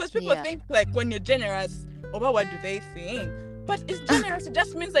 Because people think, like, when you're generous, what do they think? But it's generous. It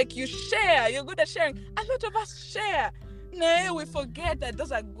just means, like, you share. You're good at sharing. A lot of us share. No, we forget that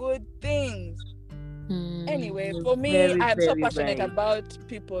those are good things. Anyway, for me, I'm so passionate about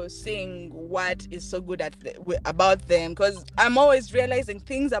people seeing what is so good about them, because I'm always realizing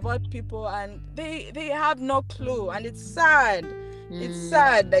things about people and they have no clue, and it's sad. It's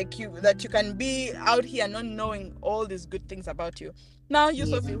sad, like, that you can be out here not knowing all these good things about you. Now, you,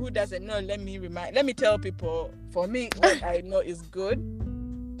 Sophie, who doesn't know, let me tell people, for me, what I know is good.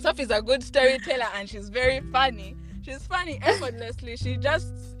 Sophie's a good storyteller and she's very funny. She's funny effortlessly. She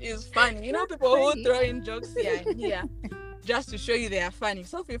just is funny. You know, people who throw in jokes here and here just to show you they are funny.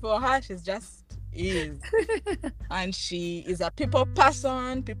 Sophie, for her, she's just is. And she is a people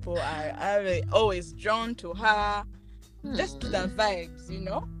person. People are always drawn to her. Just to the vibes, you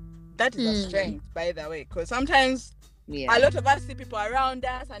know. That is a strength, by the way. Because sometimes Yeah. A lot of us see people around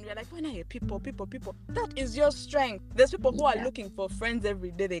us and we're like, when are you people? That is your strength. There's people who are looking for friends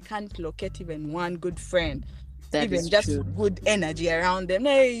every day. They can't locate even one good friend. That even is just true. good energy around them.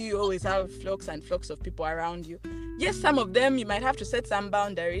 Hey, you always have flocks and flocks of people around you. Yes, some of them you might have to set some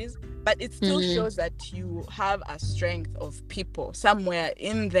boundaries, but it still shows that you have a strength of people somewhere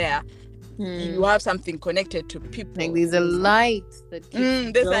in there. You have something connected to people. Like there's a light that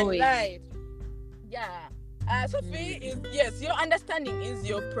keeps there's going. a light. Yeah. Sophie, is yes, your understanding is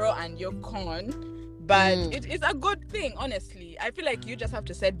your pro and your con, but it's a good thing, honestly. I feel like you just have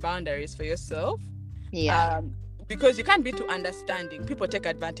to set boundaries for yourself. Yeah. Because you can't be too understanding. People take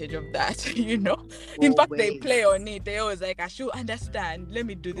advantage of that, you know. In fact, they play on it. They always like, I should understand. Let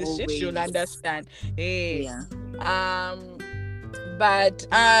me do this shit. She'll understand. Hey. Yeah. But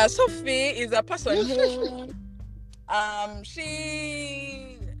Sophie is a person who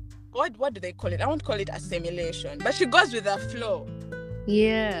she what do they call it? I won't call it assimilation, but she goes with the flow.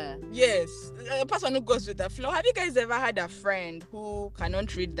 Yeah. Yes, a person who goes with the flow. Have you guys ever had a friend who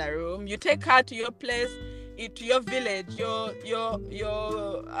cannot read the room? You take her to your place, to your village, your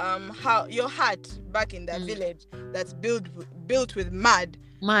hut back in the village that's built with mud,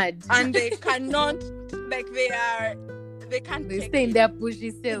 and they cannot, like they stay in their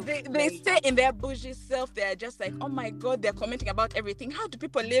bougie self. They stay in their bougie self. They're just like, oh my god, they're commenting about everything. How do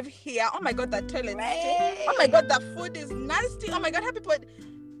people live here? Oh my god, that toilet. Oh my god, that food is nasty. Oh my god, how people.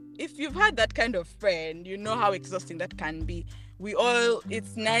 If you've had that kind of friend, you know how exhausting that can be.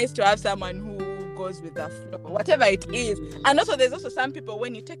 It's nice to have someone who goes with the flow, whatever it is. And also, there's also some people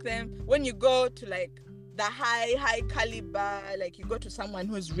when you go to like the high caliber, like you go to someone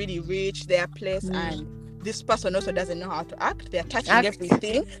who's really rich, their place, and this person also doesn't know how to act. They're touching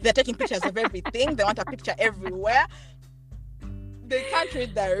everything. They're taking pictures of everything. They want a picture everywhere. They can't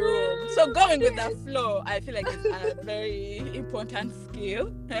read the room. So going with the flow, I feel like it's a very important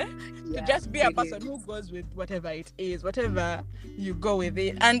skill. To just be a person who goes with whatever it is, whatever you go with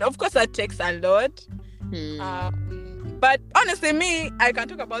it. And of course that takes a lot. But honestly, me, I can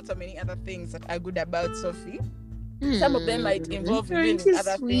talk about so many other things that are good about Sophie. Some of them might involve revealing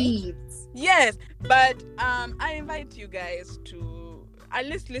other things. Yes, but I invite you guys to at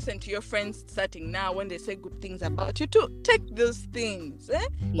least listen to your friends starting now when they say good things about you, to take those things.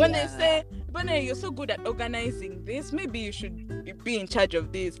 When they say, you're so good at organizing this, maybe you should be in charge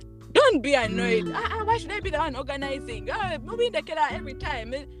of this. Don't be annoyed. Why should I be the one organizing? Moving the killer every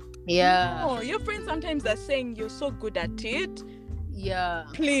time. No, your friends sometimes are saying you're so good at it. Yeah.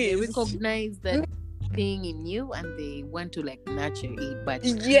 Please. They recognize that thing in you and they want to like nurture it, but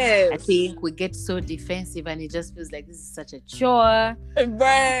yes, I think we get so defensive and it just feels like this is such a chore.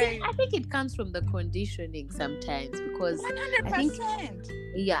 Right. I think it comes from the conditioning sometimes, because 100%.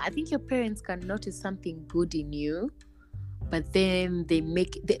 I think your parents can notice something good in you, but then they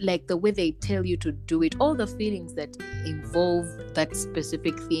like the way they tell you to do it, all the feelings that involve that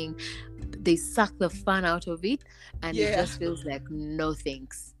specific thing, they suck the fun out of it, and it just feels like no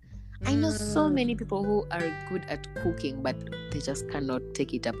thanks. I know so many people who are good at cooking, but they just cannot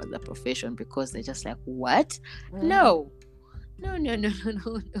take it up as a profession because they're just like, what? No. Like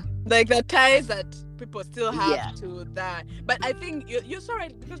the ties that people still have to that. But I think you're so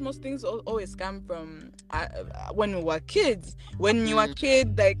right, because most things always come from when we were kids. When you were a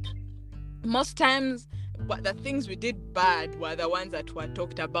kid, like most times, but the things we did bad were the ones that were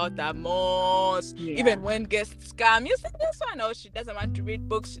talked about the most. Even when guests come, you say this one, oh, she doesn't want to read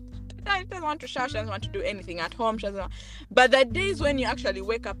books, she doesn't want to shower, she doesn't want to do anything at home, but the days when you actually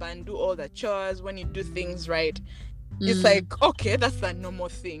wake up and do all the chores, when you do things right, it's like, okay, that's the normal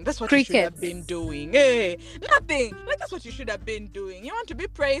thing. That's what you should have been doing. Hey, nothing. Like, that's what you should have been doing. You want to be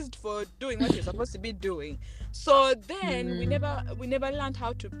praised for doing what you're supposed to be doing. So then we never learned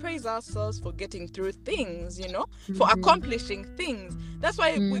how to praise ourselves for getting through things, you know, for accomplishing things. That's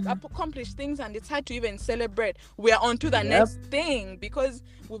why we accomplish things and it's hard to even celebrate. We are on to the next thing because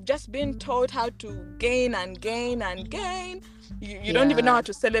we've just been taught how to gain and gain and gain. You don't even know how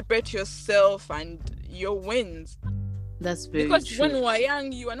to celebrate yourself and your wins. That's very because true. When we were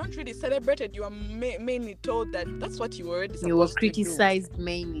young, you were not really celebrated. You were mainly told that that's what you were already supposed to do. You were criticized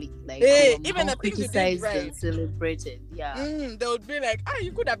mainly, like even the things you did right, and celebrated. They would be like,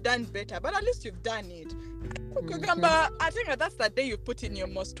 you could have done better, but at least you've done it. Remember, I think that's the day you put in your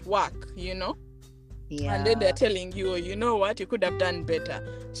most work, you know. And then they're telling you, you know what, you could have done better.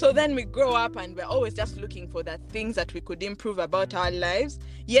 So then we grow up and we're always just looking for the things that we could improve about our lives.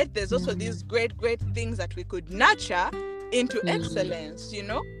 Yet there's also these great things that we could nurture into excellence, you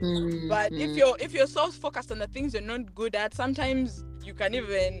know. But if you're so focused on the things you're not good at, sometimes you can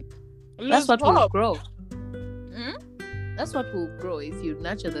even lose That's what hope. will grow. That's what will grow. If you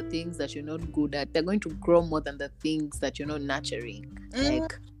nurture the things that you're not good at, they're going to grow more than the things that you're not nurturing.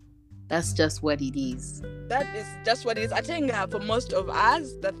 Like, that's just what it is. That is just what it is. I think for most of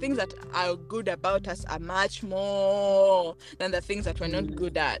us, the things that are good about us are much more than the things that we're not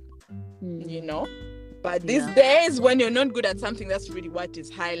good at. You know? But these days, when you're not good at something, that's really what is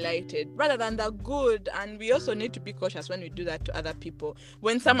highlighted rather than the good. And we also need to be cautious when we do that to other people.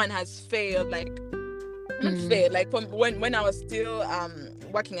 When someone has failed, like, not failed, like when I was still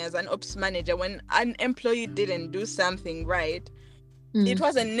working as an ops manager, when an employee didn't do something right, it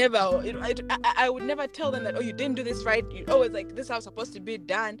wasn't never, I would never tell them that, oh, you didn't do this right. You always like, this is how it's supposed to be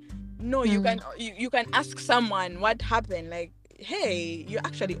done. No, you can ask someone what happened. Like, hey, you're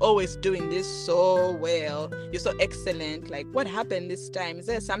actually always doing this so well. You're so excellent. Like, what happened this time? Is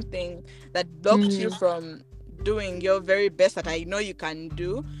there something that blocked you from doing your very best that I know you can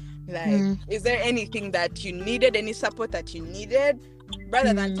do? Like, is there anything that you needed, any support that you needed?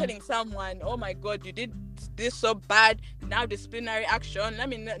 Rather than telling someone, oh my God, you did this so bad, now disciplinary action, let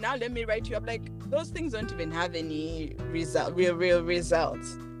me write you up. Like, those things don't even have any real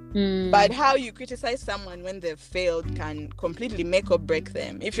results. But how you criticize someone when they've failed can completely make or break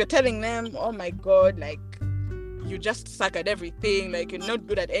them. If you're telling them, oh my God, like, you just suck at everything, like, you're not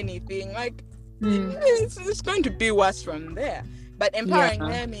good at anything, like, it's going to be worse from there. But empowering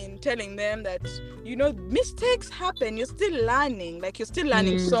them in telling them that, you know, mistakes happen. You're still learning. Like, you're still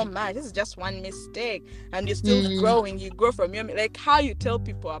learning so much. This is just one mistake. And you're still growing. You grow from your... Like, how you tell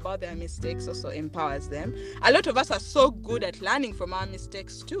people about their mistakes also empowers them. A lot of us are so good at learning from our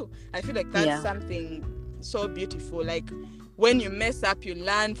mistakes too. I feel like that's something so beautiful. Like, when you mess up, you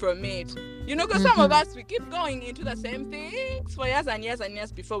learn from it. You know, because some of us, we keep going into the same things for years and years and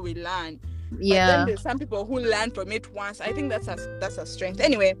years before we learn. But then there's some people who learn from it once. I think that's a strength.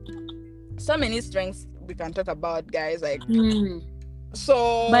 Anyway, so many strengths we can talk about, guys. Like, I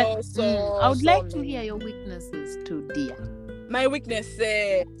would like to hear your weaknesses too, dear. My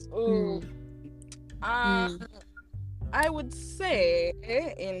weaknesses. I would say,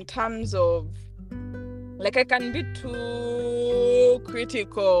 in terms of, like, I can be too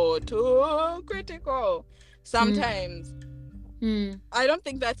critical sometimes. I don't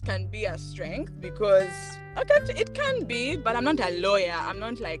think that can be a strength, because it can be, but I'm not a lawyer. I'm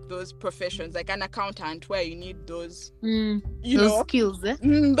not like those professions, like an accountant, where you need those those skills.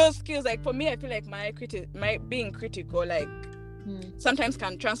 Those skills. Like, for me, I feel like my being critical, like, sometimes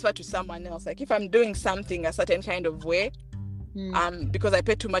can transfer to someone else. Like, if I'm doing something a certain kind of way, because I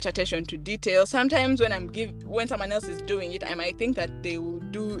pay too much attention to detail, sometimes when someone else is doing it, I might think that they will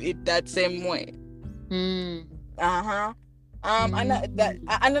do it that same way.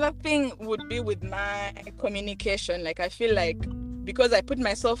 Another thing would be with my communication. Like, I feel like, because I put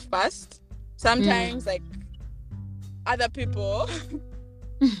myself first, sometimes like other people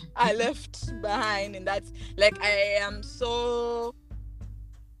are left behind, and that's like,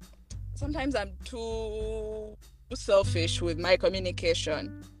 sometimes I'm too selfish with my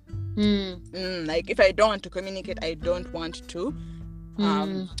communication. Like, if I don't want to communicate, I don't want to.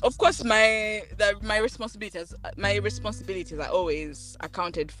 Of course, my responsibilities are always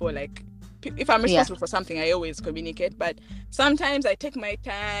accounted for. Like, if I'm responsible for something, I always communicate. But sometimes I take my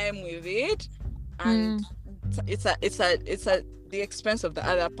time with it, and it's at the expense of the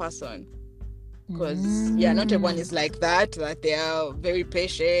other person. Because not everyone is like that they are very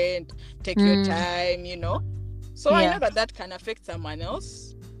patient, take your time, you know. So I know that can affect someone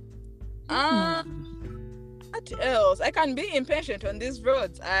else. What else? I can be impatient on these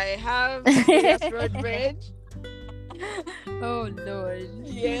roads. I have road rage. Oh Lord.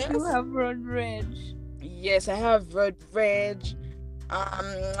 Yes. You have road rage. Yes, I have road rage.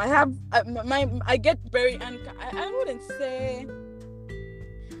 I get very I wouldn't say,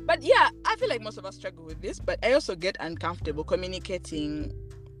 but yeah, I feel like most of us struggle with this. But I also get uncomfortable communicating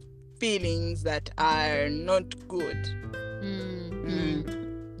feelings that are not good.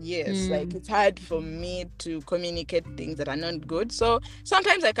 Yes, like, it's hard for me to communicate things that are not good. So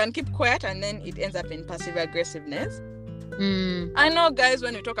sometimes I can keep quiet, and then it ends up in passive aggressiveness. I know, guys,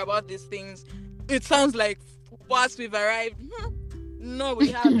 when we talk about these things, it sounds like once we've arrived. No,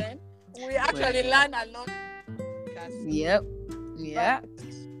 we haven't. We actually learn a lot. Yep. Yeah.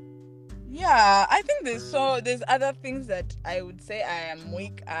 Yeah, I think there's other things that I would say I am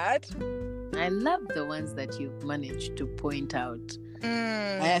weak at. I love the ones that you've managed to point out.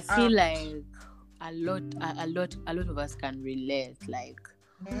 I feel like a lot of us can relate, like,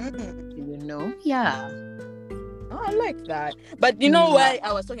 you know. Yeah. Oh, I like that. But you know why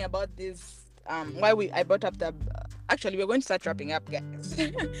I was talking about these I brought up the actually we're going to start wrapping up, guys.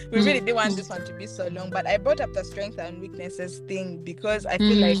 We really didn't want this one to be so long, but I brought up the strengths and weaknesses thing because I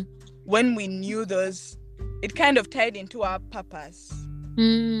feel like when we knew those, it kind of tied into our purpose.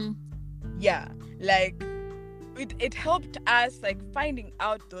 Yeah, like it helped us, like finding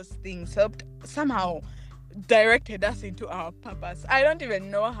out those things helped somehow directed us into our purpose. I don't even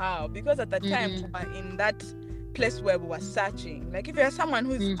know how, because at the time we were in that place where we were searching. Like if you're someone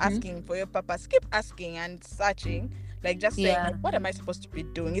who's asking for your purpose, keep asking and searching, like just saying, like, what am I supposed to be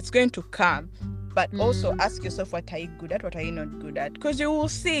doing? It's going to come. But also ask yourself, what are you good at, what are you not good at? Because you will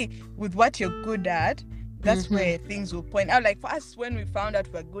see with what you're good at, that's where things will point out. Like for us, when we found out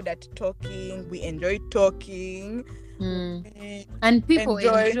we're good at talking, we enjoy talking, and people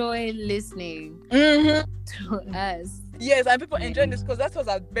enjoy listening to us. Yes, and people enjoy this because that was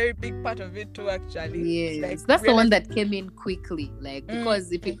a very big part of it too, actually. Yes, like, that's the one that came in quickly. Like,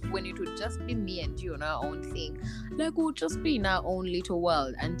 because when it would just be me and you on our own thing, like we'll just be in our own little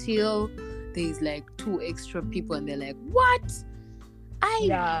world until there's like 2 extra people and they're like, what?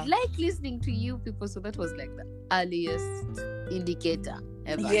 I like listening to you people. So that was like the earliest indicator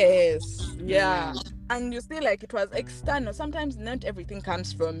ever. Yes, yeah. And you see, like it was external. Sometimes not everything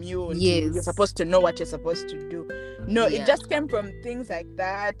comes from you. Yes. You're supposed to know what you're supposed to do. No, it just came from things like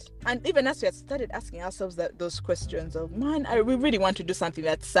that. And even as we had started asking ourselves those questions of, man, we really want to do something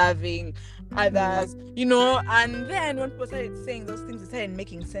that's serving others, you know. And then when people started saying those things, it started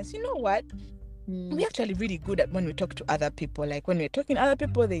making sense. You know what? We're actually really good at when we talk to other people. Like when we're talking to other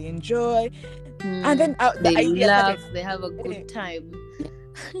people, they enjoy. And then they laugh, they have a good time.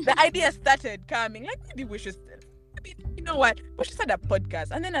 The idea started coming. Like maybe we should, you know what? We should start a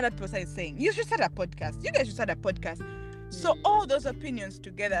podcast. And then other people started saying, you should start a podcast. You guys should start a podcast. So all those opinions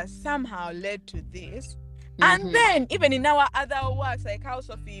together somehow led to this. And then even in our other works, like how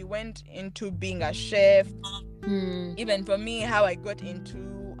Sophie went into being a chef. Even for me, how I got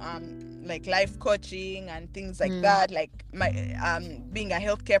into like life coaching and things like that, like my being a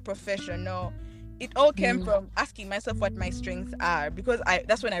healthcare professional, it all came from asking myself what my strengths are, because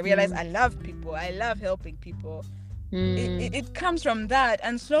that's when I realized I love people, I love helping people. It comes from that,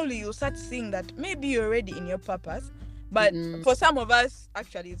 and slowly you'll start seeing that maybe you're already in your purpose, but for some of us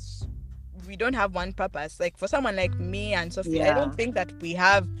actually we don't have one purpose. Like for someone like me and Sophie, I don't think that we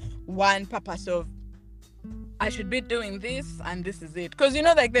have one purpose of I should be doing this and this is it. Because you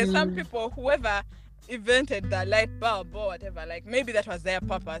know, like there's some people, whoever invented the light bulb or whatever, like maybe that was their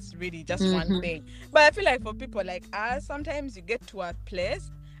purpose, really just one thing. But I feel like for people like us, sometimes you get to a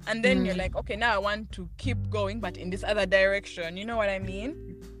place and then you're like, okay, now I want to keep going, but in this other direction. You know what I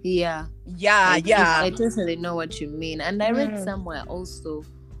mean? Yeah. I totally know what you mean. And I read somewhere also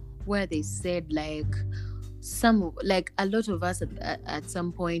where they said like a lot of us at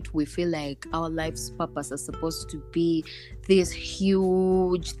some point we feel like our life's purpose is supposed to be this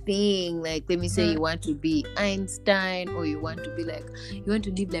huge thing. Like let me say you want to be Einstein, or you want to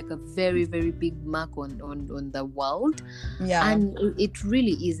leave like a very, very big mark on the world. And it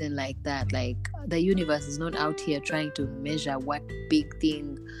really isn't like that. Like the universe is not out here trying to measure what big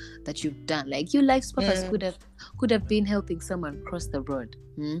thing that you've done. Like your life's purpose could have been helping someone cross the road.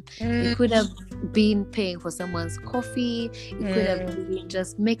 It could have been paying for someone's coffee. It could have been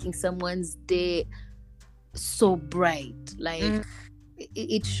just making someone's day so bright. Like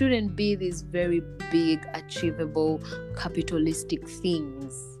it shouldn't be these very big, achievable, capitalistic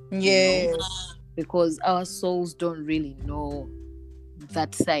things. Yes. You know? Because our souls don't really know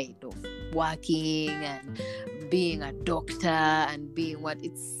that side of working and being a doctor and being what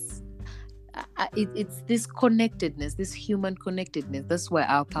it's this connectedness, this human connectedness. That's where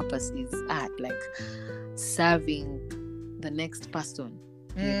our purpose is at, like serving the next person,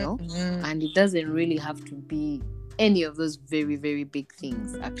 you know. And it doesn't really have to be any of those very, very big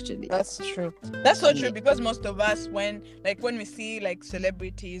things, actually. That's true. That's so true, because most of us, when we see like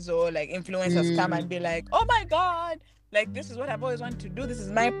celebrities or like influencers come and be like, oh my god, like this is what I've always wanted to do, this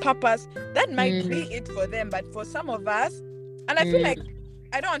is my purpose, that might be it for them. But for some of us, and I feel like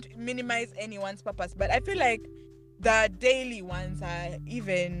I don't want to minimize anyone's purpose, but I feel like the daily ones are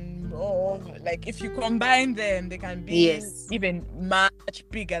even more, like if you combine them, they can be even much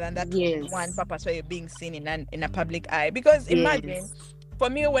bigger than that one purpose where you're being seen in a public eye. Because imagine, for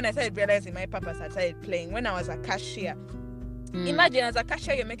me, when I started realizing my purpose, I started playing when I was a cashier. Imagine as a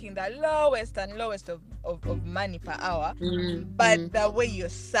cashier, you're making the lowest of money per hour, but the way you're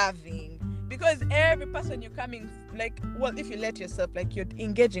serving, because every person you're coming, like, well, if you let yourself, like, you're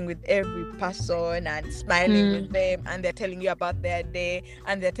engaging with every person and smiling with them, and they're telling you about their day,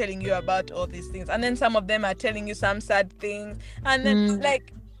 and they're telling you about all these things, and then some of them are telling you some sad things, and then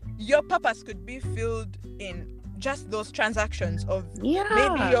like your purpose could be filled in just those transactions of Yeah.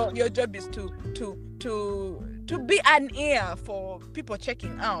 maybe your job is to be an ear for people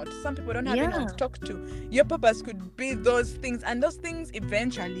checking out. Some people don't have anyone to talk to. Your purpose could be those things, and those things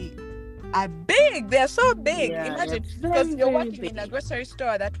eventually are big. They're so big. Imagine, because you're working in a grocery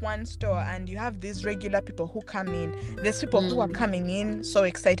store, that one store, and you have these regular people who come in. There's people who are coming in so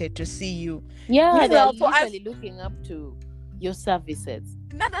excited to see you. Yeah, they're literally looking up to your services.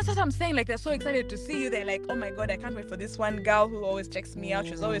 That's what I'm saying. Like, they're so excited to see you. They're like, oh my God, I can't wait for this one girl who always checks me out.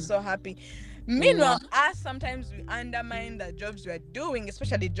 She's always so happy. Meanwhile, us, sometimes we undermine the jobs we are doing,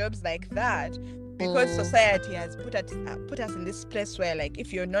 especially jobs like that, because society has put us in this place where, like,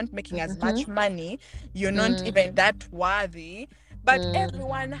 if you're not making as much money, you're not even that worthy. But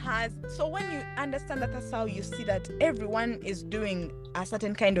everyone has. So when you understand that, that's how you see that everyone is doing a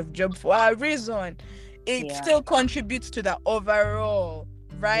certain kind of job for a reason. It still contributes to the overall,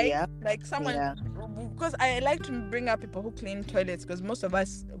 right? Like someone, because I like to bring up people who clean toilets, because most of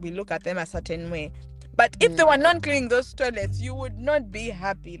us, we look at them a certain way. But if they were not cleaning those toilets, you would not be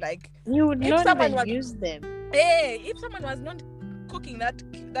happy. Like, you would not even use them. Hey, if someone was not cooking that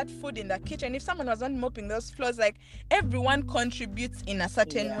food in the kitchen, if someone was not mopping those floors, like, everyone contributes in a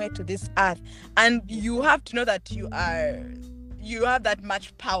certain way to this earth, and you have to know that you have that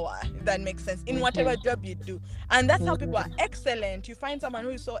much power, if that makes sense, in whatever job you do. And that's how people are excellent. You find someone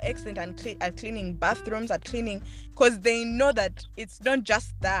who is so excellent at cleaning bathrooms, at cleaning, because they know that it's not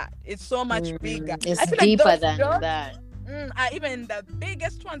just that, it's so much bigger. It's deeper than that. Even the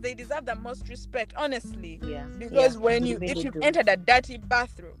biggest ones, they deserve the most respect, honestly. Because if you've entered a dirty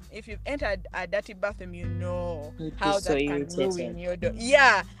bathroom, you know how that can ruin your door.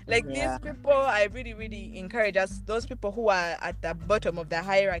 These people, I really, really encourage us, those people who are at the bottom of the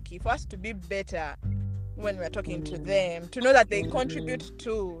hierarchy, for us to be better when we're talking to them, to know that they contribute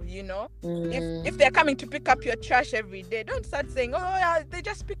too, you know. If they're coming to pick up your trash every day, don't start saying, oh yeah, they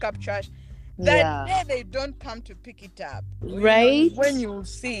just pick up trash. That day they don't come to pick it up, right? When you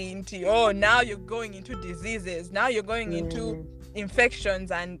see into, now you're going into diseases, now you're going into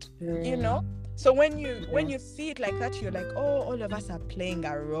infections, and you know. So when you see it like that, you're like, oh, all of us are playing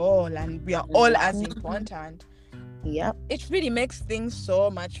a role, and we are all as important. It really makes things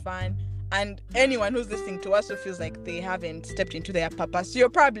so much fun. And anyone who's listening to us who feels like they haven't stepped into their purpose, you're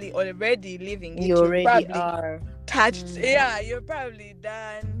probably already living it. You already are touched. You're probably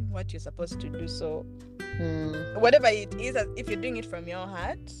done what you're supposed to do. So whatever it is, if you're doing it from your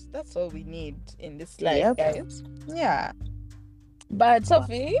heart, that's all we need in this life, guys. But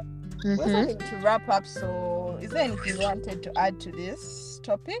Sophie, we're starting to wrap up. So is there anything you wanted to add to this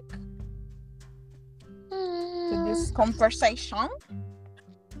topic? To this conversation?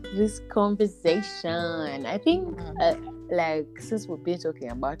 I think like, since we've been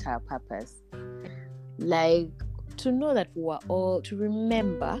talking about our purpose, like, to know that we're all, to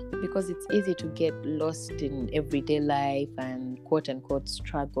remember, because it's easy to get lost in everyday life and quote unquote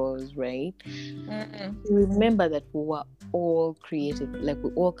struggles, right? Remember that we were all created, like, we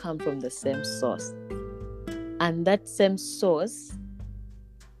all come from the same source, and that same source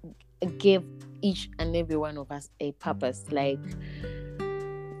gave each and every one of us a purpose. Like,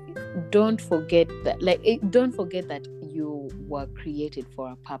 don't forget that you were created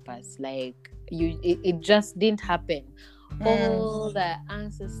for a purpose. Like, it just didn't happen. All the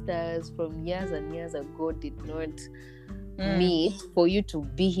ancestors from years and years ago did not meet for you to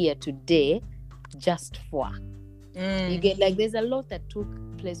be here today just for. You get, like, there's a lot that took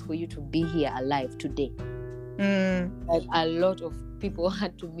place for you to be here alive today. Like, a lot of people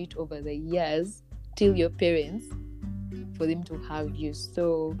had to meet over the years till your parents for them to have you.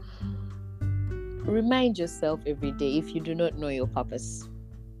 So remind yourself every day, if you do not know your purpose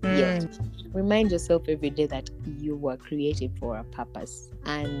yet, remind yourself every day that you were created for a purpose,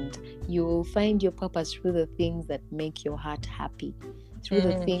 and you will find your purpose through the things that make your heart happy, through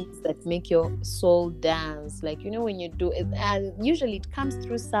the things that make your soul dance. Like, you know, when you do it, and usually it comes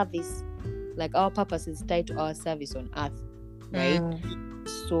through service. Like, our purpose is tied to our service on earth, right?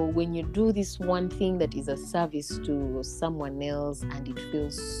 So when you do this one thing that is a service to someone else, and it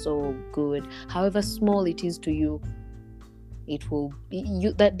feels so good, however small it is to you, it will be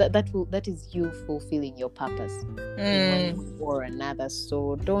you, that is you fulfilling your purpose in one way or another.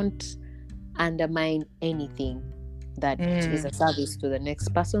 So don't undermine anything that is a service to the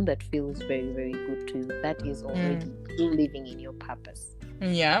next person that feels very, very good to you. That is already you living in your purpose.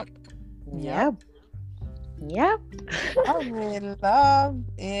 Yep. I will love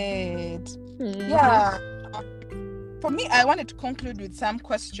it. Yeah. For me, I wanted to conclude with some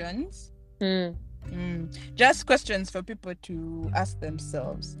questions. Just questions for people to ask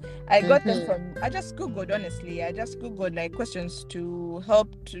themselves. I got them from, I just Googled, honestly. I just Googled like questions to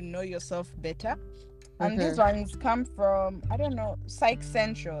help to know yourself better. And these ones come from, I don't know, Psych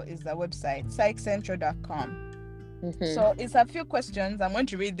Central is the website, psychcentral.com. So it's a few questions. I'm going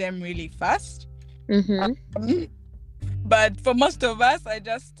to read them really fast. But for most of us, I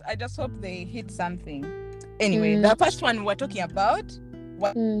just hope they hit something. Anyway, the first one we're talking about,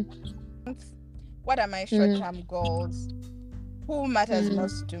 what are my short-term goals? Who matters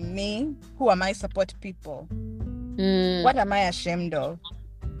most to me? Who are my support people? What am I ashamed of?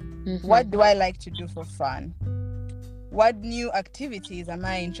 What do I like to do for fun? What new activities am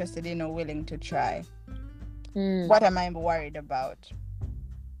I interested in or willing to try? What am I worried about?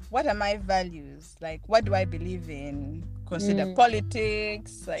 What are my values? Like, what do I believe in? Consider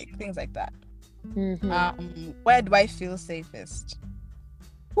politics, like things like that. Where do I feel safest?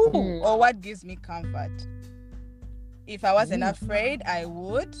 Who or what gives me comfort? If I wasn't afraid, I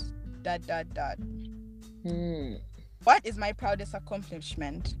would ... What is my proudest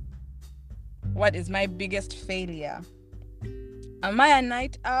accomplishment? What is my biggest failure? Am I a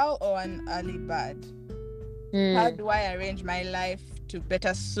night owl or an early bird? How do I arrange my life to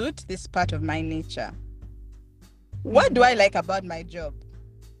better suit this part of my nature? What do I like about my job?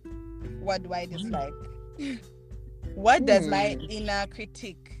 What do I dislike? What does my inner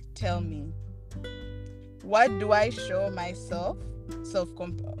critic tell me? What do I show myself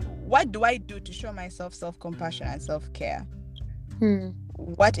what do I do to show myself self-compassion and self-care?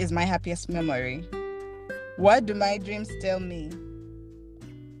 What is my happiest memory? What do my dreams tell me?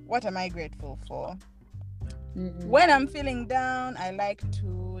 What am I grateful for? When I'm feeling down, I like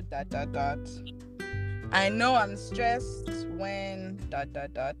to ... I know I'm stressed when ...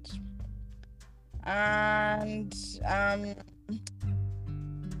 And am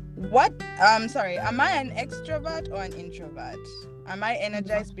I an extrovert or an introvert? Am I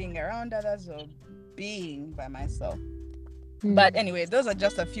energized being around others or being by myself? But anyway, those are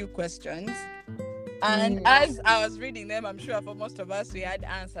just a few questions. And as I was reading them, I'm sure for most of us we had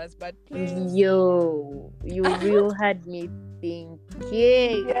answers, but please. You real had me thinking.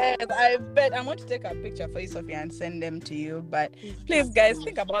 Yes, I bet. I'm going to take a picture for you, Sophia, and send them to you. But please, guys,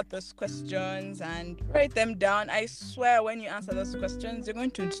 think about those questions and write them down. I swear, when you answer those questions, you're going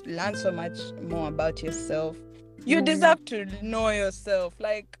to learn so much more about yourself. You deserve to know yourself.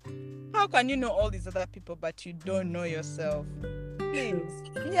 Like, how can you know all these other people, but you don't know yourself? Please.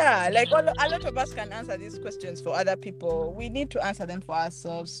 Yeah, like a lot of us can answer these questions for other people. We need to answer them for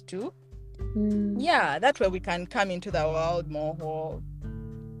ourselves too. Yeah, that's where we can come into the world more whole.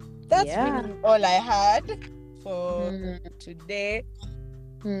 That's really all I had for today.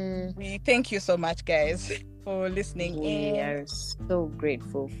 We thank you so much, guys, for listening in. We are so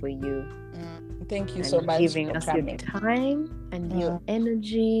grateful for you. Thank you so much giving for us coming. your time and your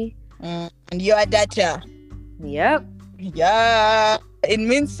energy and your data. Yep. Yeah, it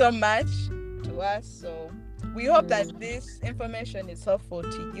means so much to us. So we hope that this information is helpful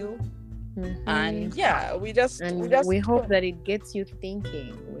to you. And yeah, we hope that it gets you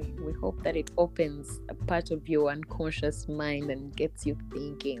thinking. We hope that it opens a part of your unconscious mind and gets you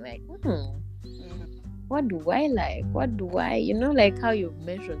thinking like, what do I like? What do I, like how you've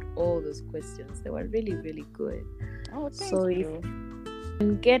mentioned all those questions. They were really, really good. Oh, thank you. If you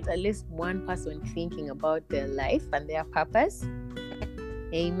can get at least one person thinking about their life and their purpose,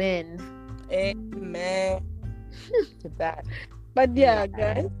 amen. Amen to that. But yeah,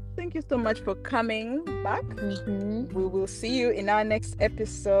 guys, thank you so much for coming back. We will see you in our next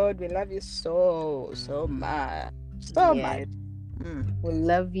episode. We love you so much. So much. We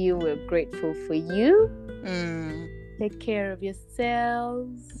love you. We're grateful for you. Take care of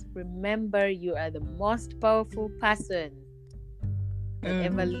yourselves. Remember, you are the most powerful person that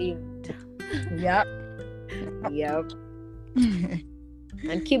ever lived. Yep.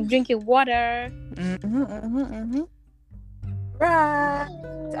 And keep drinking water. Right.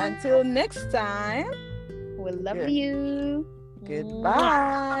 Until next time. We love you.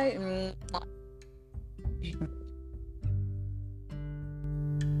 Goodbye.